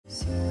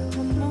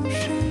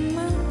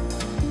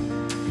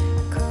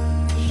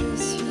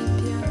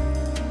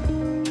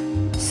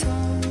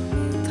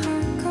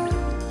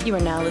You are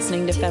now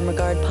listening to Femme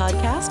Regard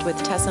Podcast with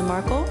Tessa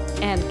Markle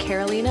and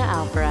Carolina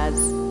Alvarez.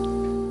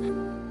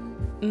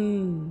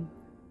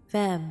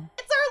 Femme.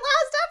 It's our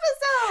last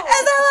episode!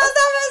 It's our last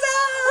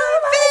episode!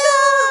 Oh my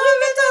God, we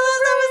get to our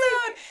last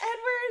episode! And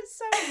we're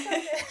so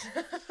excited.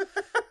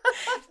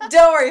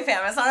 Don't worry,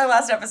 fam. It's not our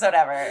last episode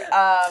ever.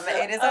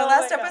 It is our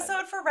last my God.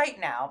 episode for right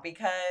now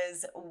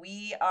because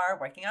we are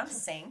working on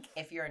Sync.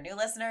 If you're a new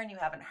listener and you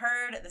haven't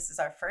heard, this is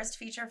our first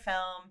feature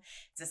film.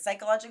 It's a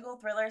psychological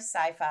thriller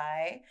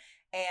sci-fi.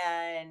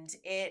 And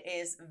it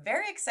is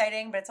very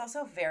exciting, but it's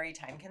also very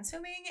time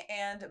consuming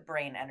and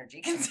brain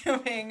energy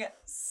consuming.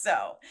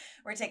 So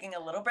we're taking a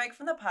little break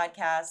from the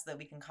podcast so that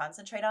we can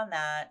concentrate on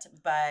that.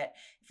 But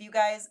if you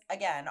guys,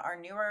 again, are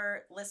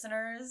newer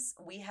listeners,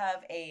 we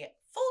have a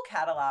full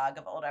catalog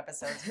of old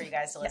episodes for you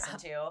guys to listen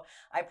to.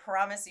 I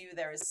promise you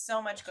there is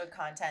so much good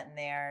content in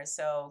there.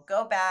 So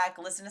go back,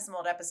 listen to some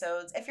old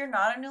episodes. If you're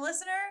not a new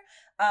listener,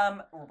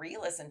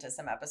 re-listen to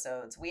some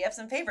episodes. We have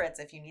some favorites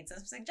if you need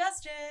some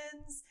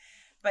suggestions.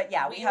 But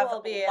yeah, we have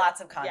lots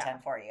of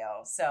content for you.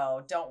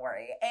 So don't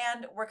worry.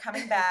 And we're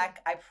coming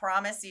back. I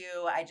promise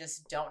you. I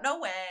just don't know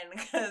when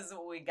because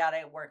we got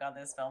to work on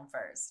this film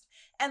first.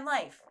 And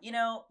life,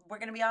 we're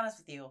going to be honest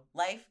with you.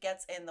 Life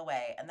gets in the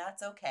way and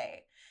that's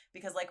okay.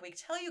 Because like we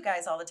tell you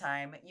guys all the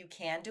time, you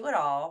can do it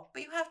all,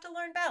 but you have to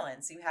learn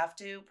balance. You have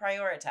to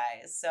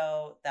prioritize.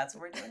 So that's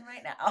what we're doing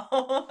right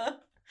now.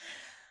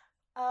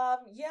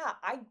 Yeah,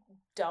 I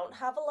don't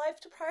have a life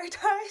to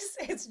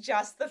prioritize. It's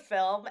just the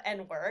film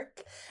and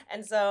work.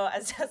 And so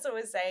as Tessa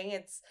was saying,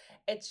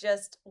 it's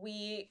just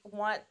we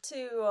want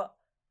to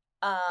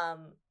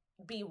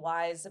be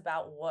wise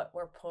about what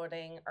we're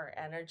putting our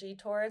energy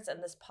towards.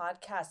 And this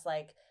podcast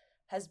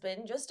has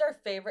been just our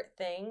favorite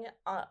thing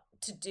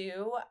to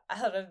do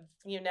out of,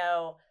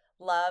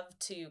 love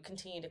to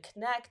continue to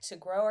connect, to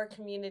grow our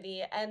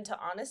community, and to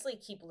honestly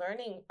keep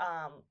learning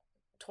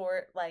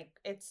toward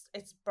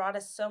it's brought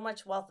us so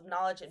much wealth of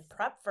knowledge and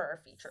prep for our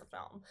feature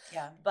film.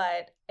 Yeah.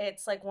 But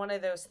it's like one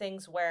of those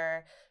things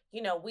where,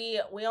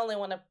 we only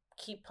want to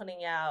keep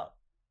putting out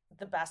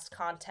the best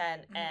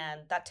content,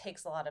 and that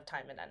takes a lot of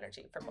time and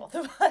energy for both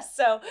of us.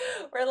 So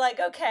we're like,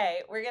 okay,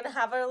 we're gonna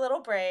have our little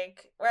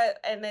break,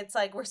 and it's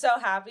like we're so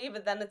happy,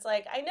 but then it's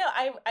like I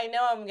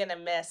know I'm gonna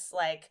miss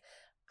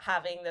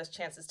having those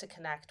chances to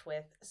connect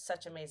with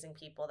such amazing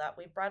people that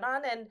we brought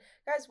on. And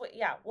guys,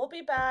 we'll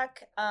be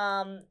back,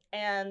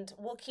 and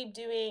we'll keep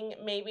doing,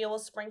 maybe we'll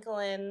sprinkle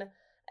in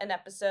an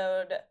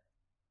episode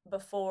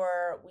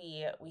before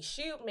we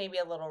shoot, maybe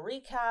a little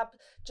recap,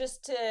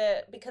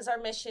 because our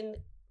mission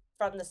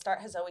from the start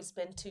has always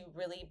been to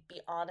really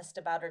be honest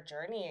about our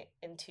journey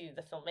into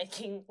the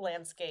filmmaking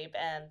landscape,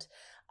 and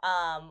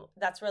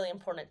that's really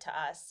important to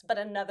us. But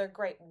another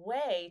great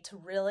way to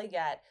really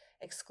get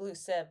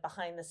exclusive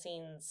behind the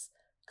scenes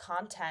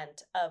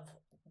content of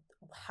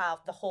how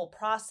the whole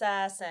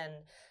process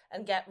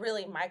and get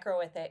really micro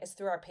with it is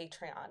through our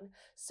Patreon.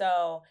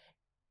 So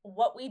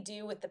what we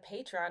do with the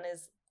Patreon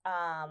is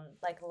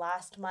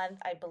last month,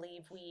 I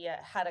believe we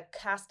had a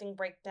casting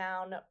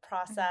breakdown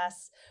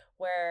process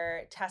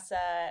where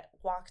Tessa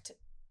walked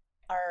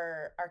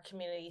our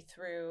community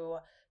through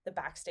the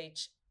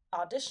Backstage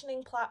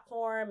auditioning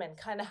platform and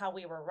kind of how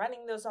we were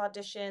running those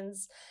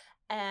auditions.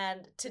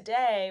 And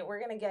today we're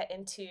going to get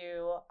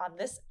into, on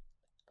this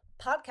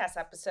podcast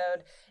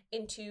episode,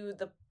 into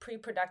the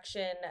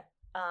pre-production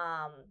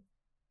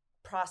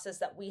process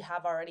that we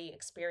have already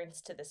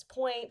experienced to this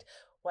point,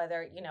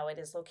 whether, it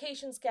is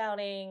location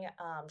scouting,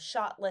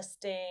 shot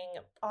listing,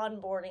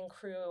 onboarding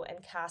crew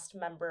and cast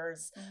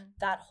members,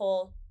 that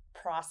whole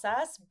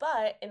process.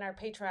 But in our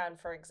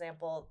Patreon, for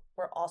example,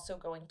 we're also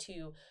going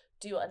to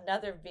do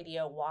another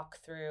video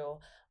walkthrough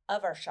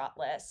of our shot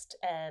list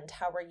and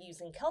how we're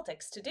using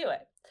Celtics to do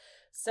it.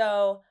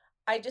 So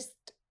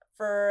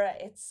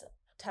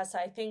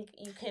Tessa, I think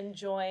you can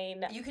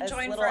join. You can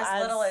join for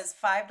as little as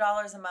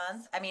 $5 a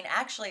month. I mean,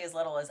 actually as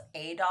little as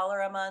 $1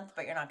 a month,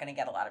 but you're not going to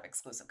get a lot of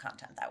exclusive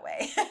content that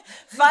way.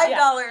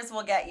 $5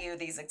 will get you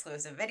these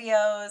exclusive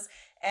videos,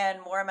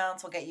 and more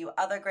amounts will get you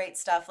other great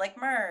stuff like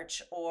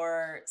merch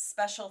or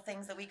special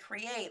things that we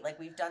create. Like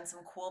we've done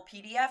some cool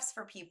PDFs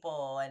for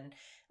people, and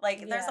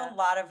there's a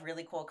lot of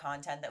really cool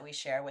content that we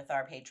share with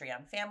our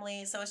Patreon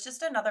family. So it's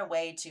just another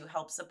way to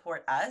help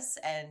support us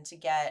and to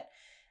get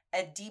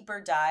a deeper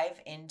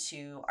dive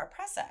into our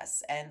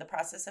process and the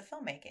process of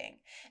filmmaking.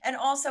 And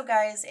also,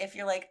 guys, if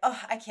you're like,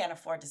 oh, I can't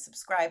afford to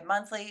subscribe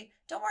monthly,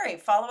 don't worry.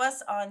 Follow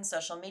us on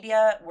social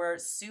media. We're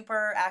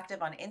super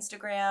active on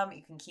Instagram.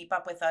 You can keep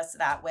up with us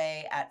that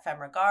way at Femme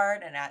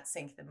Regard and at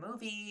Sync the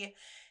Movie.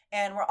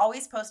 And we're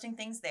always posting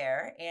things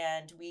there.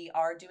 And we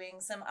are doing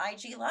some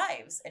IG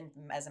lives. And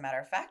as a matter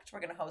of fact, we're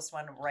going to host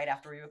one right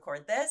after we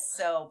record this.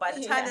 So by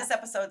the time this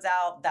episode's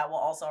out, that will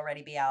also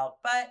already be out.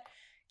 But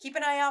keep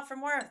an eye out for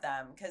more of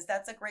them, because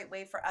that's a great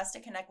way for us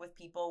to connect with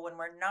people when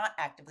we're not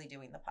actively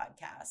doing the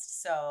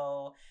podcast.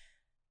 So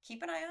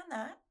keep an eye on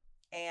that.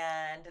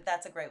 And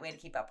that's a great way to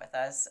keep up with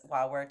us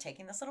while we're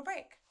taking this little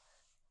break.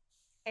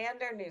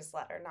 And our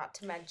newsletter, not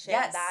to mention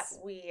Yes. that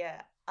we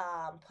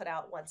put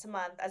out once a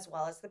month, as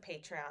well as the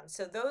Patreon.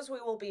 So those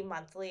we will be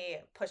monthly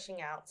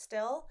pushing out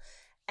still.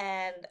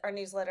 And our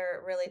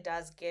newsletter really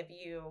does give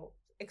you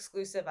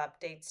exclusive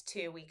updates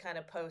too. We kind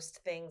of post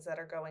things that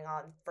are going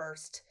on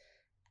first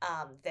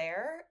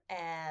there.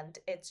 And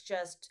it's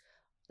just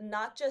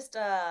not just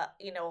a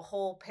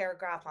whole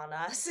paragraph on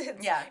us.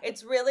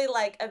 It's really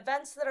like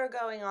events that are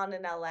going on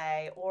in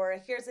LA,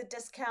 or here's a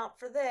discount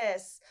for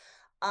this.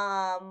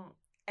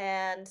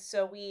 And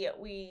so we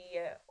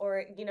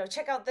or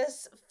check out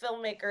this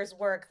filmmaker's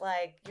work,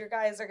 like your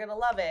guys are gonna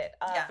love it,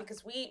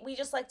 because we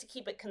just like to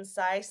keep it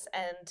concise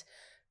and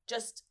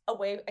just a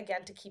way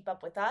again to keep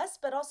up with us,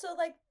 but also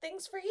like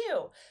things for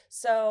you.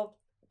 So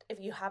if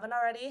you haven't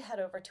already, head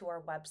over to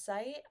our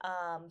website,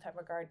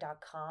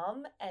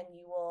 femregard.com, and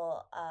you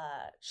will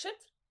should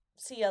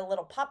see a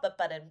little pop-up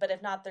button, but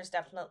if not, there's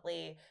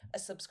definitely a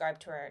subscribe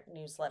to our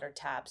newsletter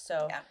tab.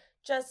 So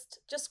just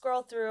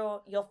scroll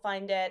through, you'll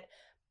find it.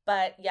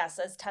 But yes,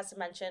 as Tessa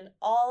mentioned,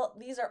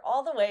 these are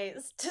all the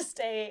ways to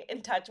stay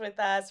in touch with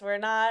us. We're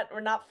not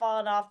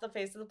falling off the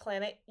face of the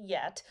planet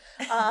yet.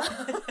 And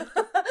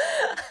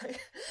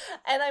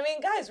I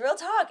mean, guys, real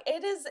talk,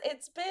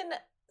 it's been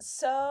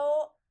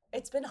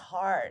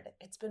hard.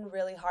 It's been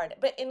really hard,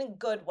 but in a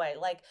good way.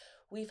 Like,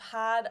 we've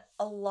had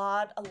a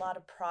lot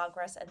of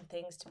progress and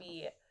things to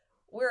be,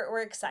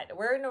 we're excited.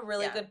 We're in a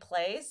really good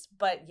place,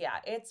 but yeah,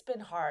 it's been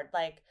hard.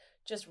 Like,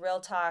 just real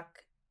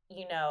talk,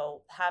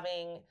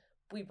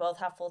 we both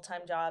have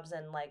full-time jobs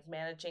and like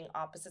managing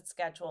opposite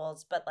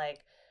schedules. But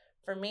like,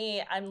 for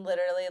me, I'm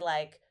literally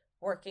like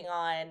working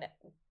on,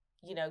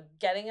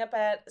 getting up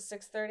at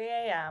 6:30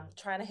 a.m.,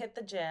 trying to hit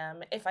the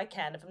gym if I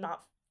can, if I'm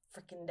not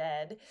freaking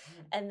dead.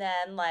 And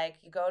then like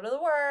you go to the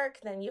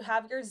work, then you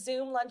have your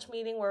Zoom lunch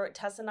meeting where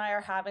Tess and I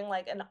are having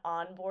like an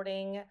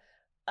onboarding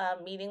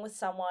meeting with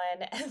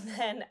someone, and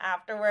then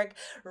after work,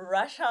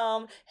 rush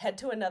home, head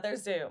to another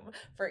Zoom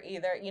for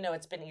either,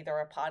 it's been either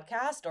a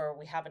podcast or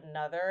we have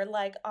another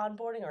like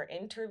onboarding or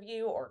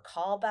interview or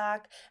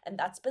callback, and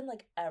that's been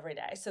like every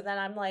day. So then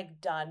I'm like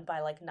done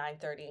by like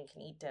 9:30 and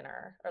can eat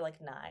dinner, or like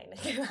 9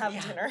 can have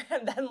dinner,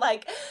 and then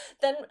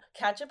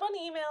catch up on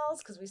emails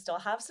because we still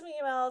have some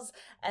emails,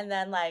 and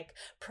then like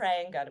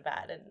pray and go to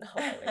bed and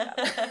hope I wake up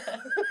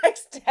the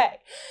next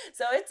day.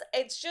 So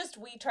it's just,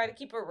 we try to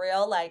keep it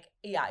real. Like,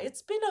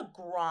 it's been a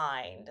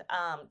grind.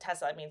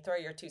 Tessa, I mean, throw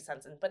your 2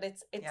 cents in, but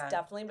it's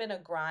definitely been a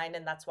grind,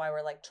 and that's why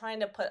we're like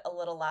trying to put a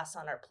little less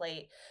on our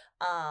plate,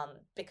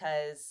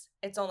 because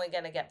it's only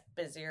going to get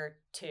busier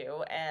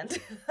too. And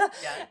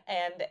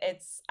and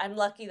I'm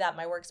lucky that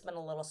my work's been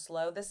a little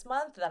slow this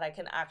month, that I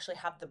can actually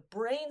have the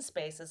brain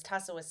space, as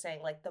Tessa was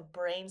saying, like the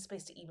brain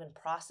space to even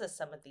process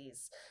some of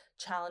these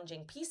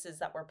challenging pieces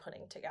that we're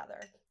putting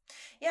together.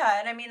 Yeah,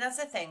 and I mean, that's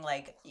the thing.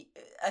 Like,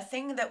 a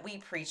thing that we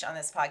preach on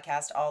this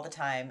podcast all the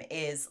time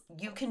is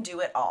you can do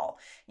it all.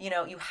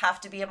 You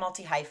have to be a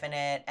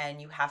multi-hyphenate,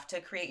 and you have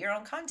to create your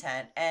own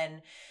content.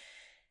 And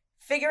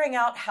figuring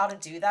out how to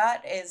do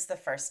that is the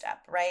first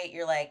step, right?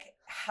 You're like,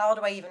 how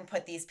do I even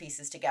put these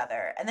pieces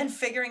together? And then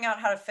figuring out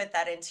how to fit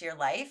that into your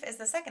life is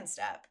the second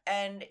step.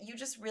 And you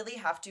just really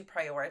have to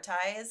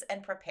prioritize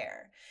and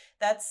prepare.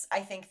 That's,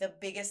 I think, the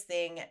biggest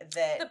thing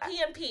that... The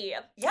P&P.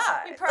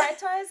 Yeah. We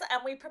prioritize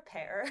and we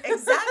prepare.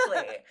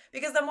 Exactly.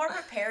 Because the more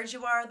prepared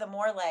you are, the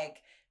more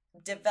like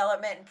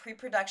development and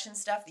pre-production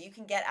stuff that you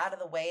can get out of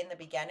the way in the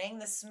beginning,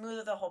 the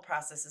smoother the whole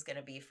process is going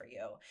to be for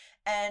you.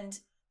 And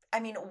I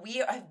mean,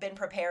 we have been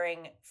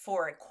preparing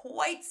for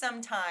quite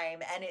some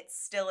time, and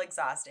it's still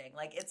exhausting.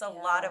 Like, it's a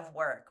lot of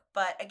work.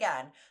 But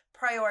again,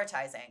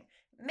 prioritizing.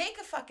 Make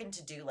a fucking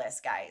to-do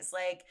list, guys.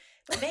 Like,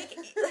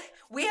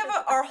 we have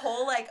our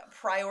whole like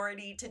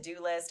priority to-do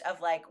list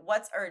of like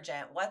what's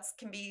urgent, what's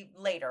can be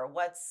later,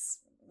 what's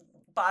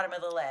bottom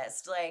of the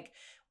list. Like,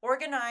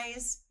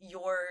 organize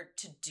your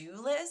to-do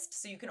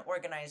list so you can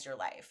organize your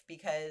life,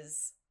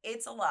 because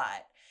it's a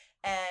lot.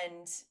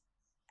 And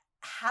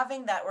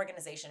having that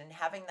organization and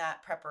having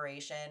that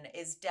preparation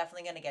is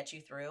definitely going to get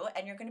you through,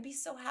 and you're going to be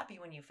so happy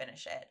when you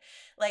finish it.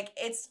 Like,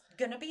 it's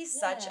going to be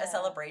such a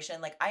celebration.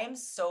 Like, I am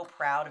so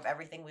proud of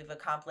everything we've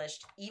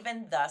accomplished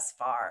even thus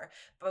far.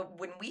 But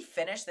when we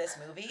finish this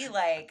movie,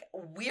 like,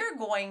 we're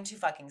going to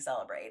fucking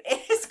celebrate.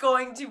 It is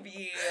going to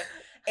be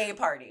a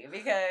party,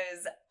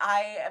 because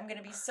I am going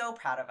to be so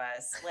proud of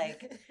us.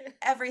 Like,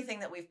 everything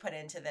that we've put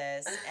into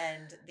this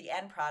and the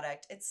end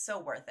product, it's so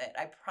worth it.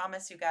 I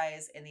promise you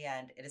guys, in the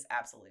end, it is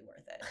absolutely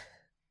worth it.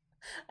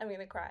 I'm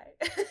going to cry.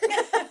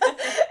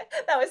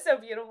 That was so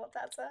beautiful,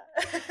 Tessa.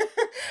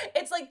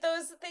 It's like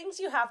those things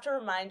you have to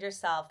remind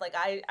yourself. Like,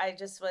 I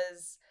just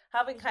was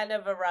having kind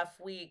of a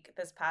rough week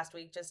this past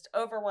week, just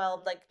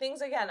overwhelmed. Like,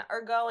 things again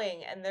are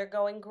going, and they're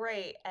going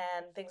great,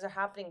 and things are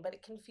happening, but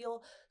it can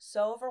feel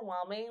so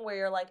overwhelming where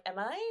you're like, am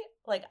I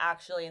like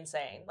actually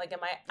insane? Like, am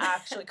I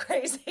actually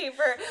crazy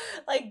for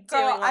like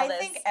doing all this? I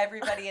think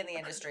everybody in the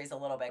industry is a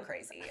little bit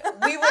crazy.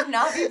 We would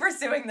not be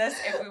pursuing this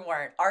if we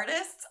weren't.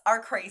 Artists are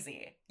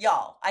crazy.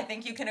 Y'all, I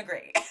think you can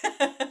agree.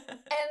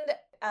 And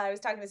I was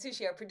talking to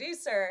Sushi, our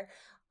producer,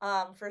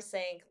 for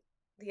saying,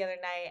 the other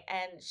night,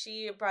 and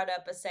she brought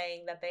up a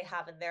saying that they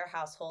have in their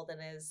household,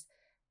 and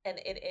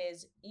it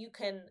is, you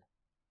can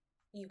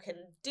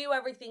do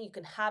everything, you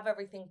can have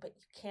everything, but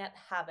you can't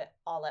have it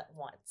all at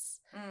once.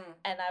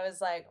 And I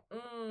was like,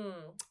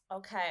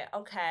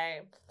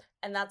 okay.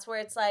 And that's where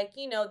it's like,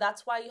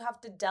 that's why you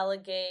have to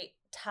delegate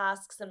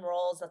tasks and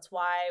roles. That's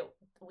why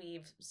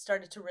we've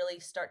started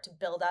to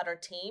build out our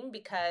team,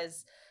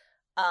 because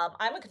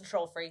I'm a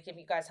control freak, if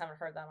you guys haven't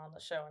heard that on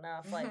the show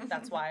enough. Like,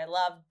 that's why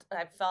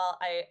I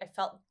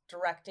felt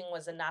directing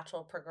was a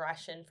natural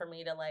progression for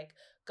me to like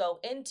go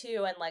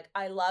into, and like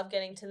I love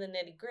getting to the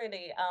nitty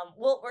gritty.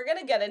 Well, we're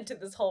gonna get into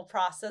this whole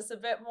process a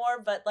bit more,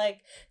 but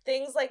like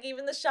things like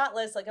even the shot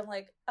list, like I'm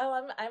like,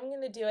 oh, I'm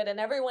gonna do it, and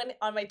everyone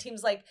on my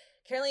team's like,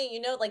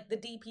 Caroline, like the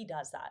DP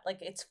does that,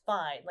 like it's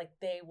fine, like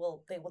they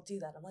will do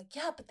that. I'm like,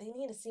 yeah, but they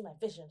need to see my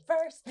vision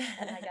first,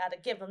 and I gotta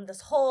give them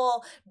this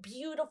whole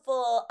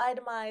beautiful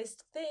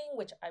itemized thing,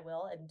 which I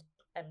will and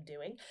am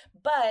doing,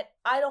 but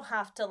I don't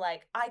have to,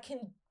 like,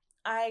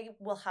 I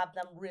will have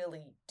them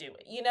really do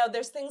it.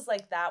 There's things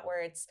like that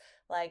where it's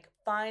like,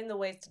 find the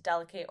ways to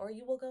delegate or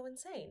you will go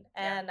insane.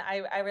 And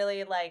I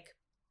really like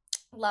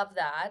love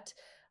that.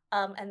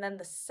 And then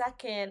the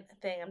second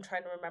thing I'm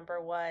trying to remember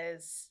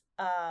was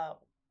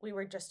we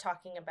were just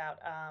talking about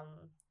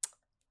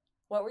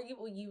what were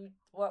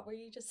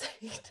you just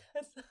saying?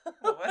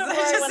 What was I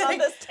just went saying? on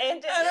this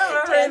tangent. I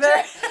don't remember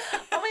either.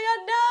 Oh my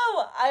God, no!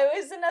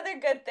 It was another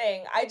good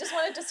thing. I just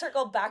wanted to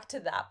circle back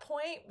to that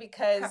point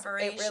because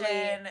Preparation it really,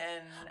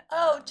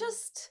 and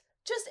just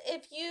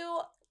if you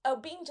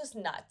being just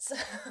nuts,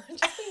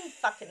 just being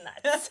fucking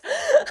nuts.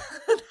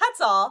 That's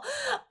all.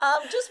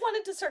 Just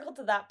wanted to circle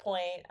to that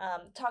point.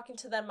 Talking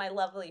to them, my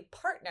lovely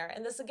partner,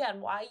 and this again,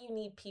 why you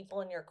need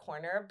people in your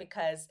corner,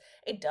 because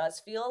it does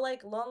feel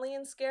like lonely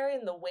and scary,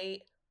 and the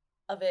weight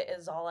of it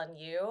is all on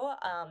you.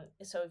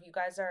 So if you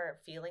guys are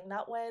feeling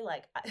that way,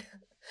 like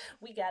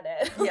we get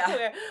it.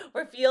 Yeah.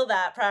 we feel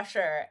that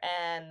pressure,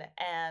 and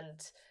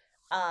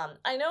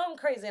I know I'm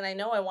crazy and I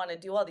know I want to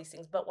do all these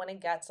things, but when it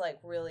gets like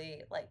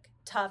really like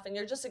tough and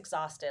you're just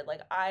exhausted,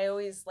 like I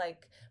always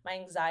like my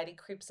anxiety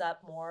creeps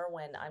up more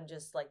when I'm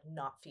just like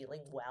not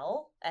feeling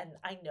well, and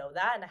I know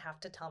that, and I have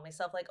to tell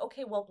myself like,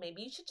 okay, well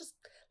maybe you should just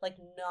like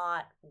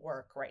not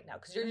work right now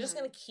because you're just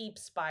going to keep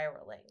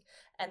spiraling.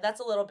 And that's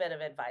a little bit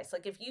of advice.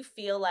 Like if you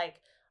feel like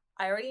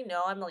I already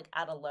know I'm like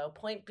at a low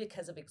point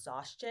because of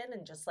exhaustion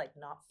and just like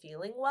not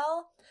feeling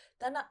well,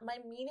 then my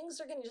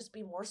meetings are going to just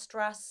be more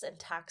stress and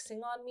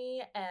taxing on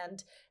me.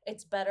 And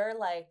it's better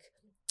like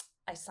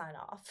I sign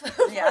off for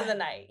the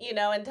night,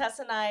 and Tess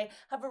and I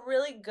have a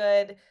really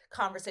good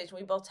conversation.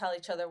 We both tell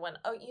each other when,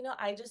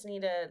 I just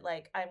need to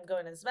like, I'm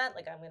going to this event,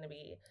 like I'm going to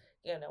be,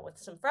 with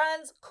some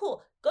friends.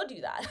 Cool. Go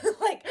do that.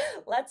 Like,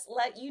 let's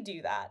let you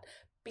do that,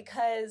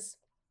 because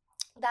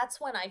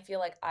that's when I feel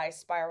like I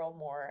spiral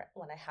more,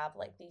 when I have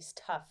like these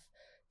tough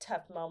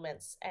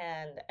moments.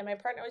 And my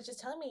partner was just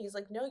telling me, he's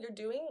like, no, you're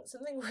doing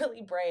something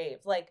really brave.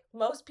 Like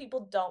most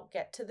people don't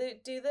get to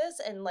do this.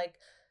 And like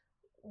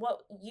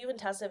what you and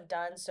Tess have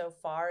done so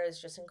far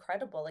is just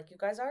incredible. Like you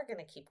guys are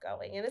going to keep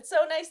going. And it's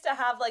so nice to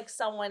have like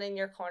someone in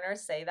your corner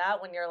say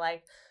that when you're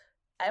like,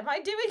 am I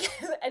doing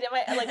it? And am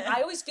I like,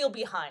 I always feel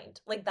behind.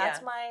 Like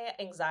that's my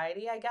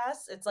anxiety, I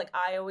guess. It's like,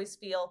 I always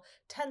feel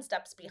 10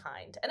 steps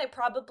behind, and I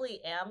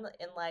probably am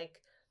in like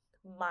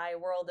my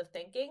world of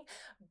thinking,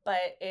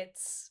 but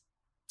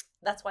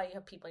that's why you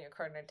have people in your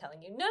corner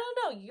telling you, no,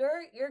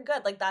 you're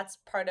good. Like that's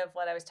part of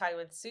what I was talking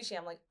with Sushi.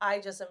 I'm like, I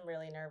just am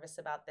really nervous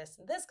about this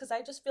and this, because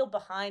I just feel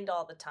behind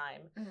all the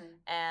time.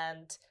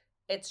 And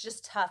it's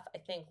just tough, I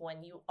think,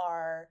 when you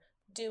are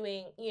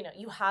doing,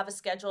 you have a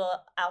schedule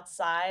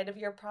outside of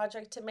your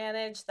project to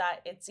manage,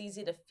 that it's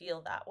easy to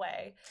feel that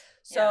way.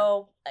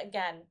 So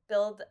again,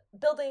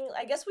 building,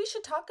 I guess we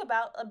should talk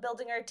about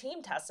building our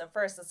team, Tessa,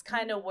 first. It's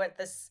kind of what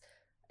this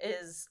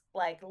is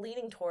like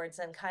leaning towards,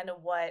 and kind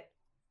of what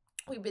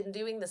we've been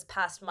doing this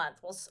past month.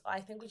 Well, I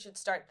think we should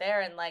start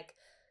there, and like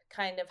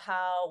kind of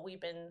how we've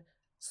been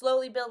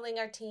slowly building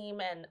our team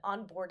and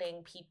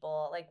onboarding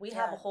people. Like we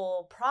have a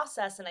whole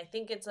process, and I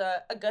think it's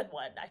a good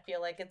one. I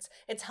feel like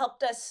it's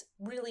helped us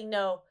really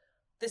know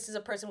this is a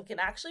person we can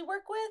actually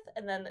work with,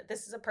 and then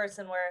this is a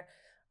person where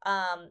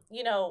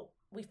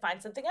we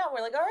find something out,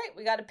 we're like, all right,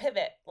 we got to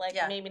pivot. Like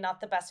maybe not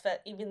the best fit,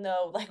 even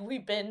though like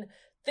we've been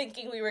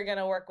thinking we were going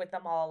to work with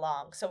them all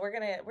along. So we're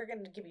going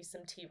to give you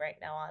some tea right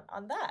now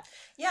on that.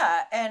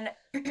 Yeah. And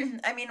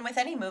I mean, with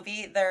any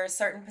movie, there are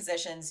certain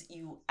positions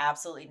you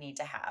absolutely need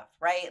to have,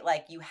 right?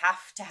 Like you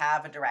have to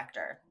have a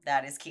director.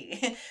 That is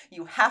key.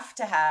 You have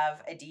to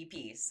have a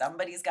DP.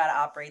 Somebody's got to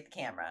operate the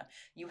camera.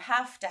 You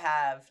have to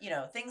have,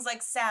 things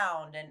like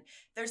sound, and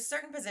there's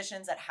certain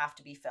positions that have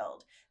to be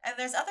filled. And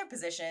there's other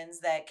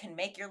positions that can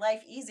make your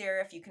life easier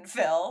if you can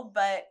fill,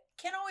 but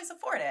can't always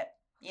afford it.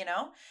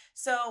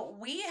 So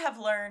we have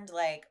learned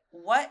like,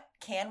 what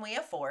can we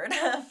afford,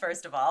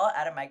 first of all,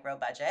 at a micro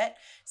budget?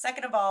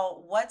 Second of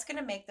all, what's going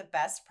to make the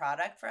best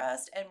product for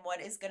us, and what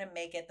is going to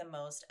make it the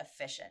most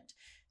efficient?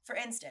 For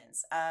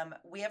instance,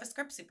 we have a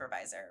script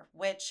supervisor,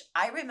 which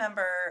I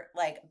remember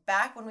like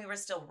back when we were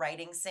still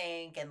writing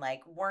sync and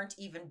like weren't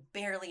even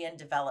barely in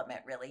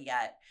development really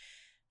yet.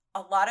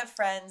 A lot of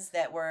friends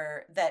that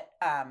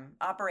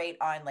operate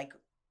on like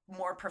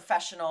more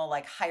professional,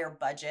 like higher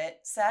budget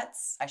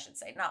sets, I should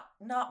say,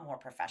 not more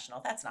professional,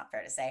 that's not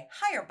fair to say,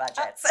 higher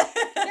budgets.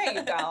 There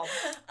you go.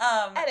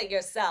 Edit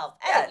yourself.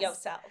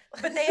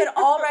 But they had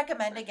all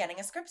recommended getting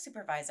a script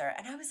supervisor,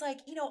 and I was like,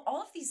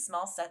 all of these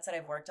small sets that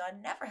I've worked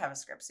on never have a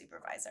script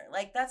supervisor.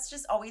 Like that's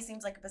just always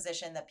seems like a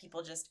position that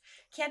people just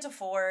can't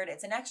afford.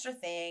 It's an extra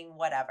thing,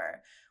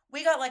 whatever.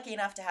 We got lucky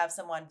enough to have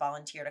someone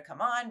volunteer to come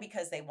on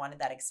because they wanted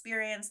that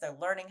experience. They're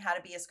learning how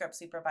to be a script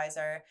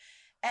supervisor.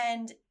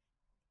 And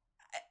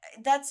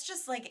that's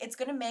just like, it's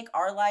going to make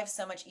our lives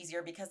so much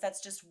easier because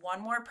that's just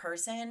one more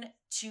person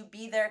to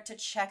be there to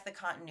check the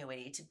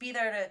continuity, to be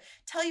there to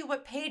tell you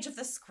what page of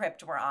the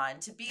script we're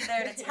on, to be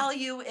there to tell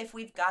you if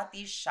we've got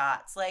these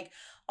shots, like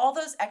all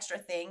those extra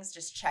things,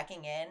 just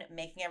checking in,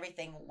 making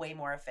everything way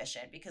more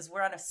efficient because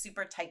we're on a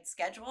super tight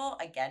schedule,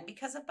 again,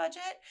 because of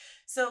budget.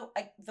 So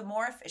the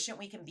more efficient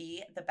we can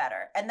be, the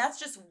better. And that's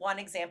just one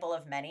example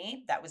of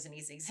many. That was an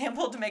easy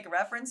example to make a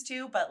reference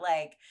to, but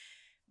like,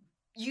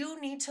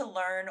 you need to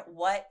learn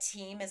what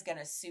team is going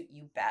to suit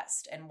you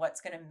best and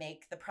what's going to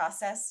make the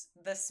process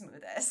the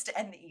smoothest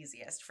and the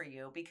easiest for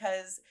you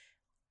because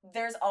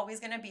there's always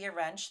going to be a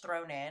wrench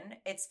thrown in.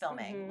 It's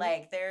filming. Mm-hmm.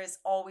 Like there's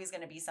always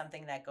going to be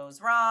something that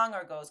goes wrong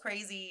or goes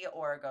crazy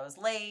or goes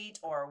late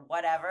or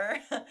whatever.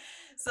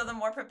 So the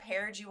more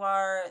prepared you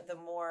are, the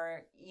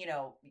more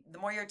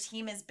your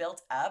team is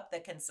built up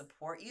that can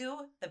support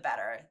you, the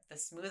better. The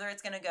smoother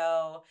it's going to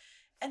go.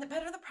 And the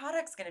better the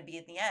product's going to be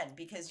at the end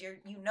because you're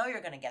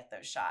going to get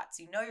those shots.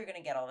 You're going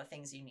to get all the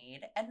things you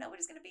need and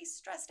nobody's going to be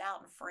stressed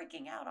out and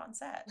freaking out on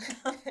set.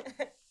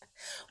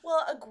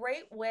 Well, a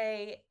great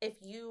way if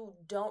you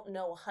don't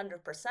know 100%,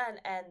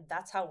 and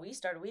that's how we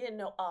started. We didn't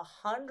know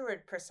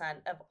 100%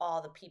 of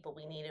all the people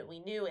we needed. We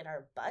knew in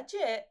our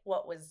budget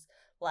what was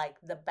like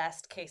the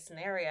best case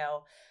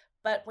scenario.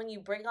 But when you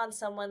bring on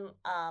someone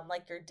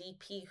like your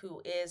DP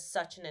who is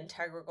such an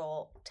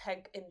integral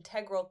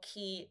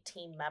key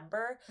team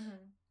member, mm-hmm.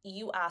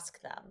 you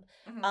ask them.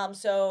 Mm-hmm.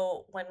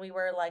 So when we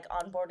were like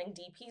onboarding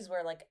DPs,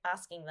 we're like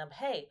asking them,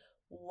 hey,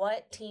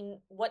 what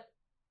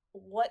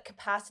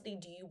capacity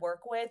do you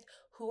work with?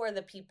 Who are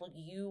the people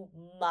you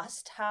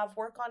must have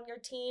work on your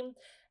team?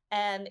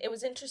 And it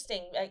was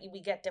interesting.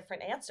 We get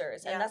different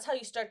answers. Yeah. And that's how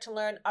you start to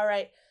learn, all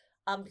right,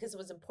 because it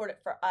was important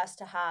for us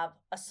to have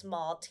a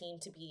small team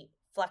to be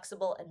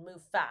flexible and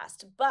move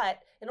fast. But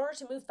in order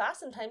to move fast,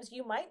 sometimes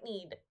you might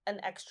need an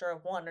extra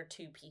 1 or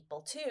 2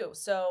 people too.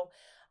 So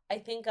I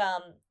think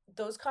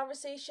those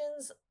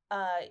conversations,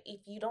 if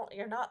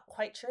you're not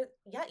quite sure,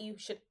 yeah, you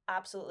should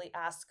absolutely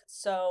ask.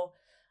 So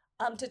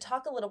to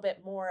talk a little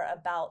bit more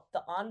about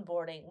the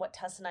onboarding, what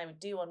Tess and I would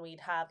do when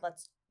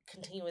let's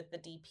continue with the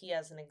DP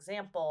as an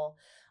example,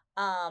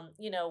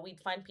 we'd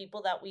find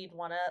people that we'd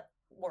want to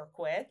work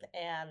with,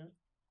 and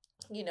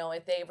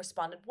if they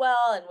responded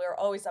well, and we were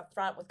always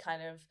upfront with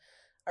kind of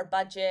our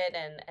budget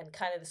and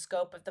kind of the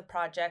scope of the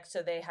project,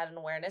 so they had an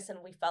awareness, and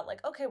we felt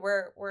like, okay,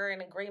 we're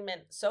in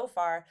agreement so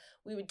far,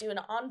 we would do an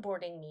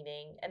onboarding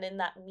meeting, and in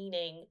that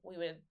meeting, we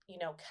would,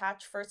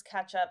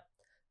 catch up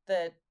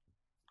the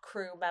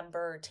crew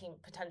member, team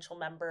potential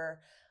member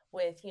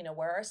with,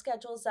 where our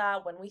schedule's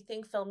at, when we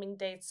think filming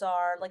dates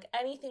are, like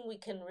anything we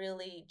can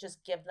really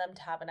just give them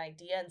to have an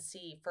idea and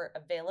see for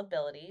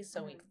availability. So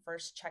mm-hmm. we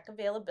first check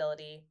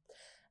availability,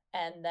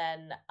 and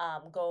then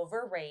go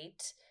over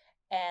rate.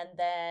 And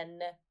then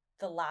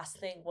the last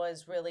thing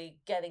was really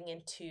getting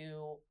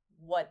into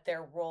what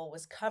their role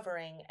was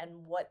covering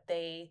and what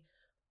they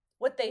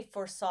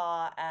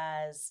foresaw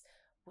as,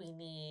 we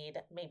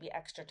need maybe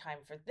extra time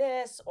for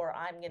this, or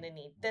I'm going to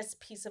need this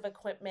piece of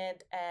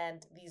equipment,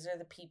 and these are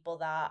the people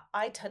that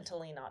I tend to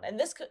lean on. And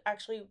this could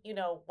actually,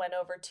 went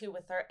over too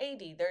with our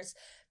AD.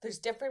 There's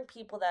different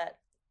people that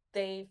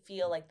they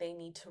feel like they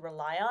need to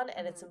rely on, and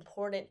mm-hmm. it's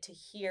important to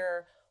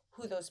hear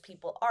who those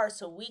people are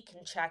so we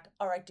can check,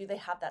 all right, do they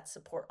have that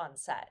support on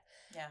set?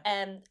 Yeah.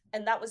 And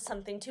that was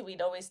something too,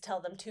 we'd always tell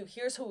them too,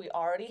 here's who we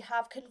already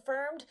have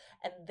confirmed,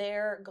 and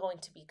they're going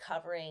to be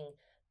covering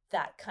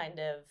that kind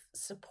of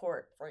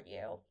support for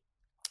you.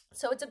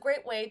 So it's a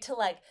great way to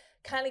like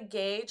kind of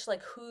gauge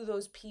like who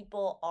those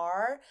people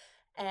are,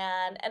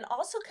 and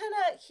also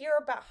kind of hear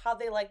about how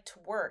they like to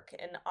work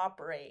and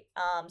operate.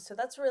 So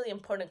that's really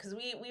important because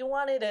we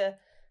wanted to,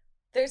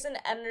 there's an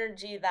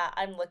energy that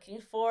I'm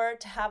looking for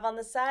to have on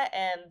the set,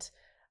 and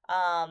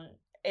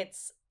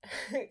it's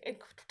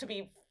to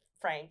be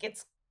frank,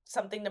 it's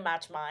something to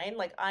match mine.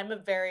 Like I'm a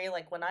very,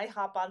 like when I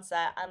hop on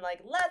set, I'm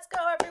like, let's go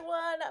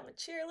everyone, I'm a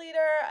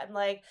cheerleader, I'm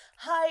like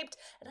hyped,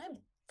 and I'm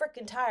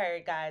freaking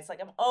tired, guys.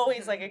 Like I'm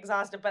always like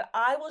exhausted, but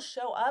I will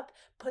show up,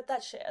 put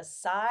that shit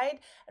aside,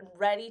 and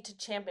ready to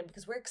champion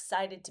because we're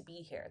excited to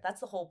be here. That's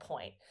the whole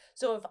point.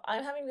 So if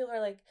I'm having people who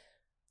are like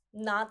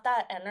not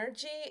that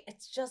energy,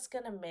 it's just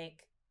gonna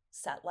make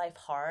set life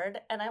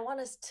hard. And I want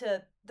us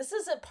to, this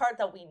is a part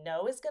that we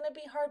know is going to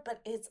be hard, but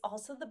it's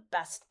also the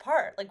best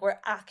part. Like, we're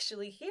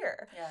actually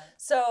here. Yeah.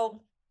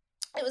 So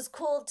it was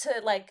cool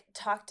to like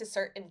talk to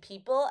certain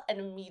people, and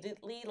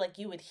immediately like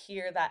you would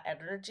hear that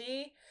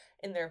energy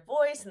in their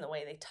voice and the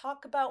way they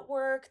talk about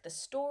work, the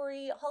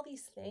story, all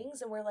these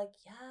things. And we're like,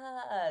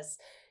 yes,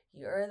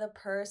 you're the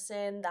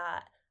person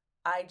that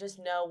I just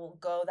know will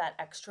go that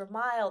extra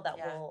mile, that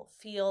Yeah. will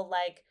feel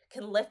like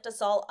can lift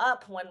us all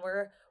up when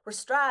we're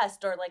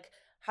stressed, or like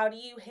how do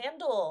you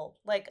handle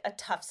like a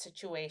tough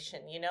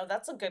situation? You know,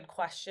 that's a good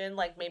question.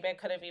 Like maybe I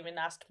could have even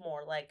asked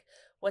more like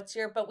what's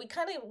your, but we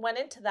kind of went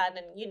into that.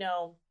 And you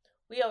know,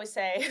 we always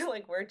say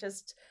like we're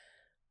just,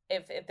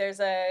 if there's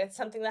a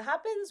something that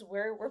happens,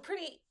 we're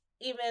pretty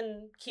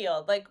even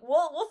keeled. Like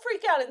we'll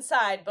freak out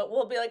inside, but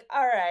we'll be like,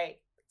 all right,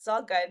 it's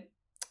all good.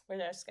 We're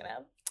just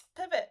gonna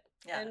pivot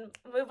and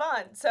move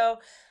on. So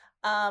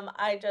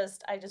I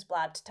just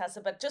blabbed to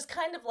Tessa, but just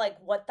kind of like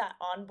what that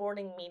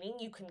onboarding meeting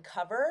you can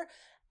cover,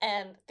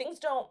 and things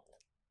don't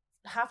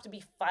have to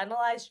be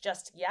finalized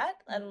just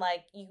yet. And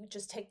like you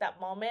just take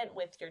that moment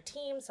with your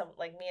team. Some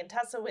like me and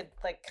Tessa would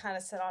like kind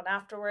of sit on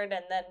afterward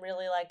and then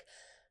really like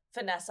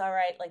finesse, all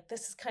right, like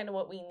this is kind of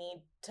what we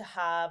need to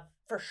have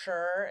for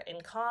sure in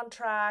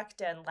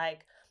contract, and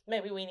like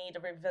maybe we need to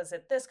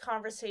revisit this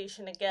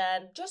conversation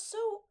again, just so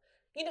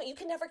you know, you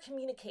can never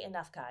communicate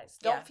enough, guys.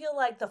 Don't feel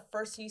like the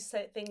first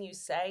thing you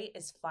say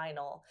is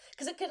final,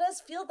 because it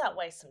does feel that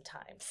way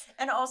sometimes.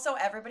 And also,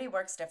 everybody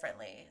works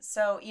differently.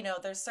 So, you know,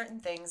 there's certain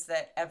things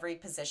that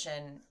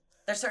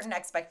there's certain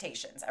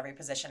expectations every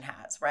position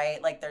has,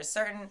 right? Like there's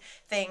certain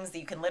things that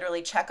you can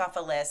literally check off a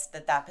list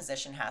that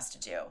position has to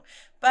do.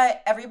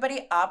 But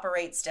everybody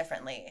operates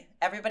differently.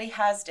 Everybody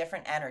has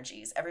different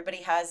energies.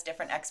 Everybody has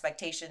different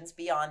expectations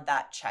beyond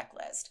that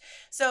checklist.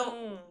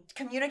 So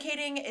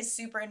communicating is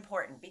super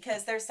important,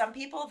 because there's some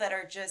people that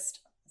are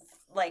just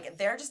like,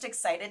 they're just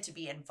excited to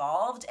be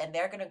involved and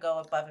they're going to go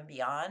above and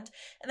beyond.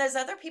 And there's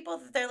other people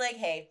that they're like,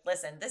 hey,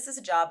 listen, this is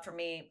a job for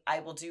me.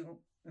 I will do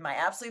my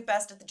absolute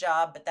best at the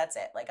job, but that's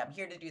it. Like, I'm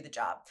here to do the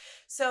job.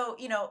 So,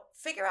 you know,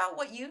 figure out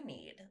what you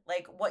need,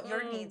 like what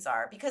your needs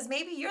are, because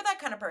maybe you're that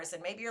kind of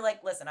person. Maybe you're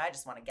like, listen, I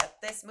just want to get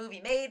this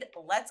movie made.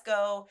 Let's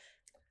go.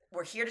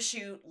 We're here to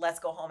shoot. Let's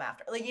go home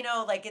after. Like, you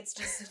know, like it's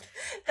just.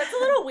 That's a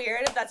little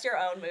weird if that's your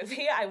own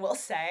movie, I will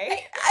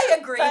say. I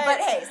agree. But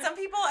hey, some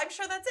people, I'm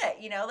sure that's it.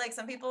 You know, like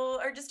some people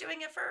are just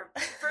doing it for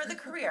the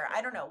career.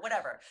 I don't know,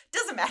 whatever.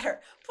 Doesn't matter.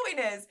 Point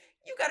is,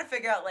 you got to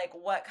figure out like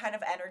what kind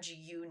of energy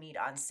you need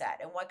on set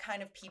and what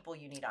kind of people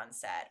you need on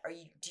set.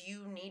 Do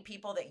you need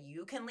people that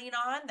you can lean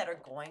on that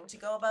are going to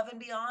go above and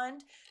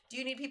beyond? Do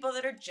you need people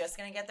that are just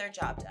going to get their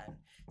job done?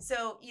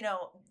 So, you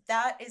know,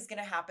 that is going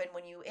to happen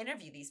when you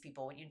interview these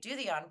people, when you do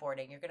the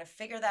onboarding. You're going to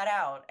figure that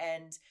out,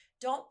 and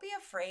don't be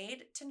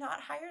afraid to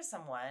not hire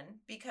someone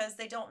because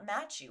they don't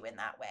match you in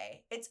that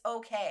way. It's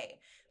okay.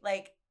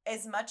 Like,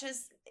 as much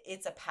as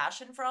it's a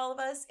passion for all of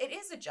us, it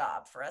is a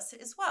job for us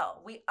as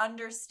well. We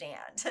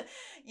understand.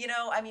 You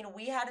know, I mean,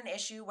 we had an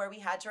issue where we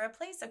had to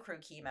replace a crew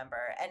key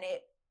member, and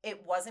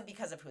it wasn't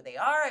because of who they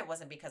are. It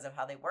wasn't because of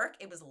how they work.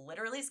 It was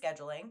literally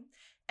scheduling,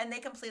 and they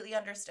completely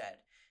understood.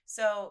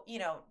 So, you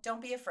know,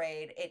 don't be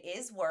afraid. It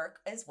is work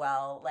as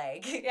well.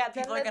 Like,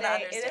 people are going to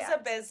understand. It is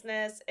a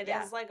business. It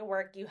is like a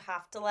work. You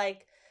have to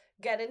like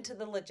get into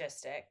the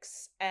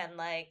logistics, and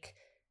like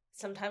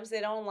sometimes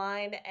they don't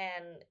align,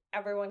 and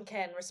everyone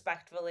can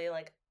respectfully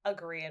like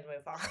agree and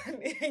move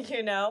on,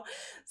 you know?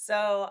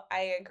 So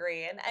I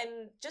agree.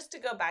 And just to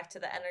go back to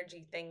the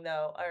energy thing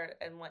though,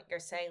 and what you're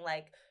saying,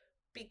 like,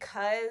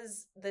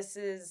 because this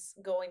is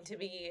going to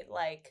be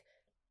like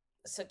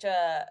such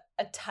a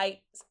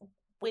tight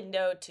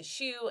window to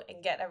shoot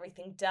and get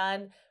everything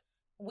done,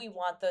 we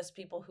want those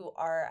people who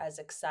are as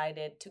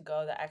excited to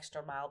go the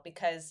extra mile,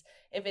 because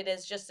if it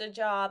is just a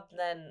job,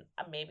 then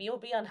maybe you'll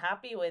be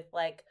unhappy with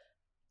like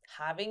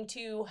having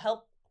to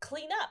help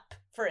clean up,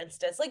 for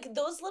instance. Like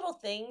those little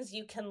things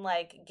you can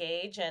like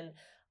gauge. And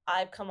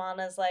I've come on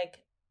as like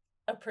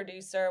a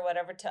producer or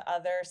whatever to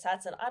other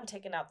sets, and I'm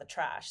taking out the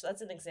trash.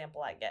 That's an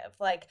example I give.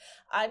 Like,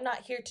 I'm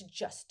not here to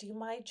just do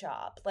my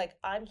job. Like,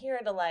 I'm here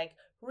to like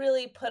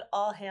really put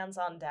all hands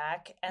on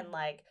deck and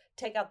like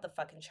take out the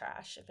fucking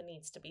trash if it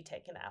needs to be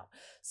taken out.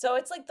 So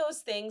it's like those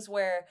things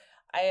where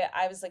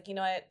I was like, you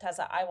know what,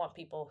 Tessa, I want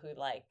people who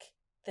like,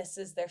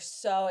 they're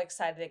so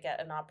excited to get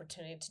an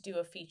opportunity to do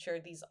a feature.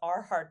 These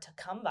are hard to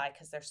come by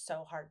because they're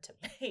so hard to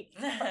make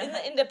in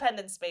the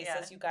independent space,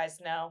 as you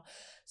guys know.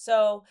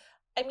 So,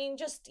 I mean,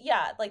 just,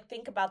 like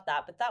think about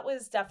that. But that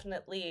was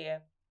definitely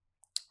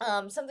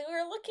something we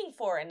were looking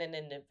for in an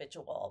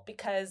individual,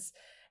 because,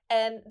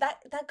 and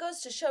that goes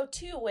to show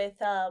too with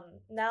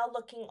now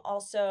looking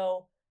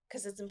also,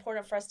 because it's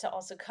important for us to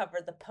also cover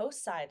the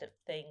post side of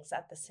things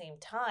at the same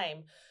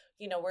time.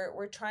 You know,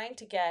 we're trying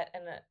to get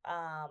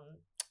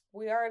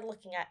we are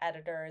looking at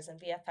editors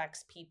and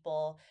VFX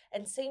people,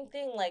 and same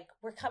thing, like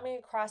we're coming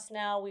across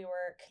now, we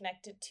were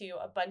connected to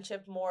a bunch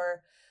of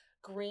more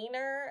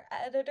greener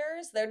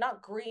editors. They're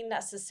not green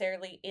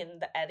necessarily in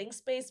the editing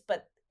space,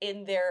 but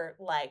in their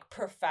like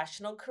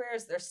professional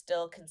careers, they're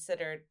still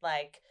considered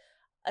like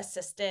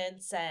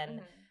assistants,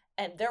 and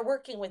they're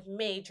working with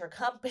major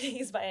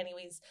companies by any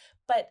means,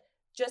 but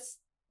just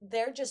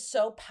they're just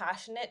so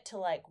passionate to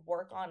like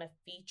work on a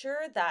feature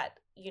that,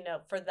 you know,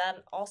 for them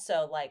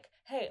also like,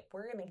 hey,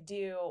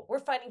 we're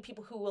finding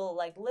people who will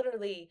like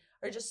literally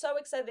are just so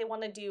excited they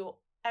want to do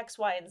X,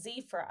 Y, and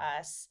Z for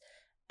us.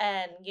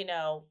 And, you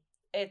know,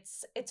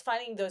 it's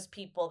finding those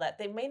people that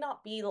they may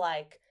not be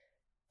like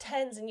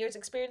tens and years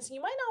experience, and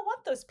you might not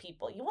want those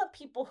people. You want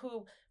people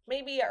who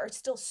maybe are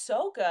still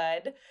so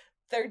good,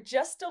 they're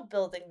just still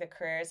building the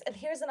careers, and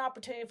here's an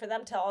opportunity for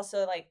them to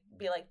also like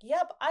be like,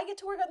 yep, I get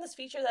to work on this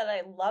feature that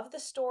I love the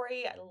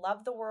story, I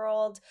love the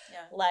world,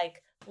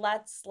 like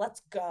let's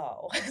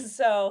go.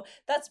 So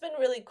that's been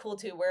really cool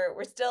too.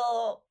 We're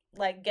still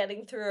like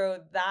getting through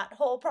that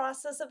whole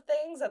process of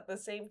things at the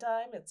same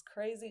time. It's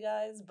crazy,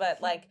 guys,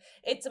 but like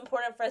it's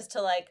important for us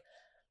to like,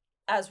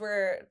 as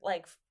we're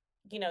like,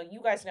 you know, you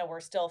guys know we're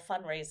still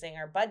fundraising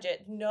our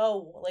budget,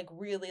 know like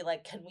really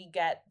like, can we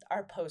get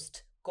our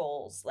post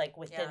goals like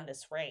within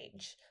this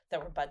range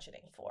that we're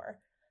budgeting for?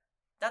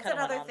 That's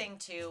another thing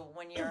too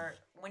when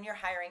you're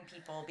hiring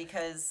people,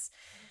 because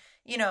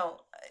you know,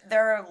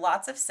 there are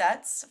lots of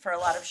sets for a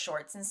lot of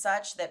shorts and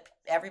such that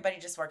everybody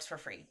just works for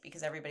free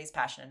because everybody's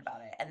passionate about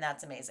it, and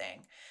that's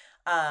amazing.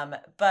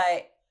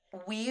 But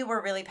we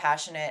were really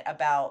passionate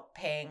about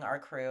paying our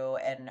crew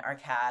and our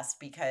cast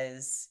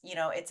because, you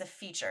know, it's a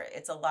feature.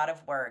 It's a lot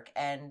of work.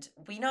 And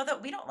we know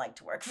that we don't like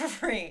to work for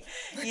free,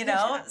 you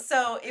know?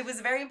 So it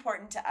was very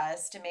important to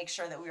us to make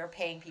sure that we were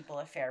paying people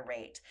a fair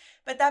rate.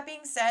 But that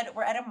being said,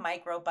 we're at a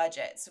micro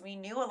budget. So we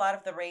knew a lot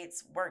of the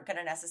rates weren't going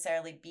to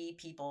necessarily be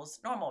people's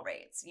normal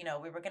rates. You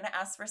know, we were going to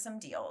ask for some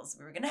deals.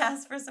 We were going to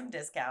ask for some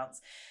discounts.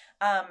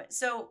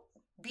 So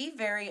be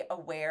very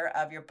aware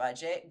of your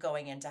budget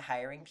going into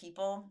hiring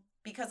people,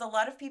 because a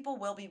lot of people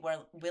will be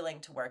willing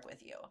to work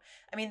with you.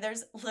 I mean,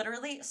 there's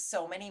literally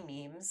so many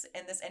memes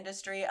in this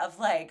industry of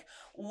like,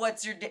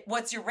 what's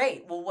your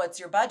rate? Well, what's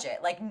your budget?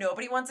 Like,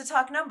 nobody wants to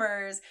talk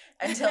numbers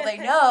until they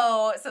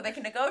know so they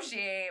can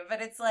negotiate.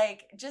 But it's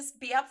like, just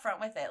be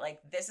upfront with it. Like,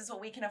 this is what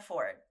we can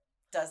afford.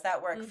 Does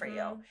that work for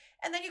you?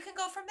 And then you can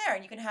go from there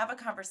and you can have a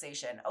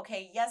conversation.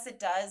 Okay, yes, it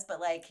does, but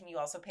like, can you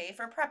also pay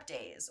for prep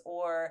days?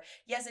 Or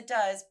yes, it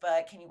does,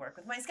 but can you work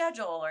with my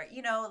schedule? Or,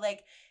 you know,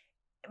 like,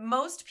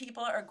 most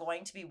people are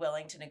going to be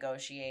willing to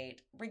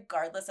negotiate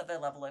regardless of their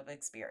level of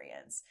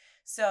experience.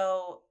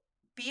 So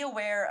be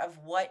aware of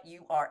what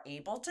you are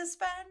able to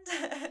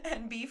spend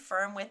and be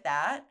firm with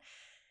that.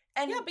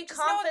 And be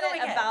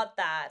confident about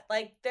that.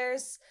 Like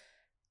there's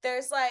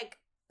like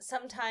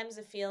sometimes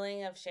a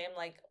feeling of shame,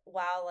 like,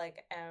 wow,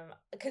 like,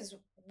 because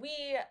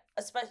we,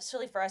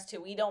 especially for us too,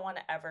 we don't want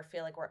to ever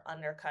feel like we're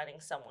undercutting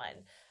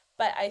someone.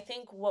 But I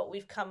think what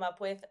we've come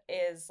up with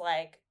is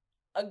like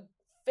a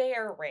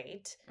fair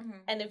rate.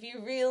 And if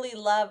you really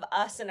love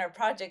us and our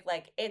project,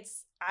 like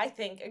it's, I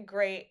think, a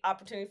great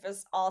opportunity for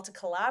us all to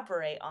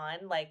collaborate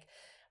on, like,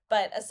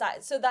 but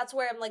aside, so that's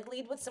where I'm like,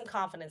 lead with some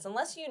confidence.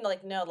 Unless you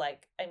like know,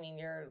 like, I mean,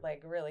 you're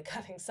like really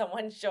cutting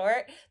someone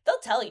short, they'll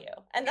tell you,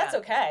 and that's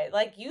okay.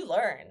 Like, you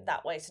learn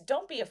that way, so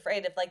don't be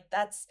afraid if like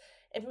that's,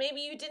 if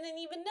maybe you didn't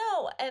even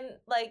know. And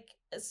like,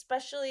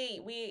 especially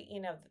we,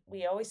 you know,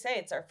 we always say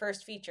it's our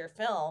first feature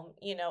film,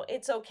 you know,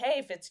 it's okay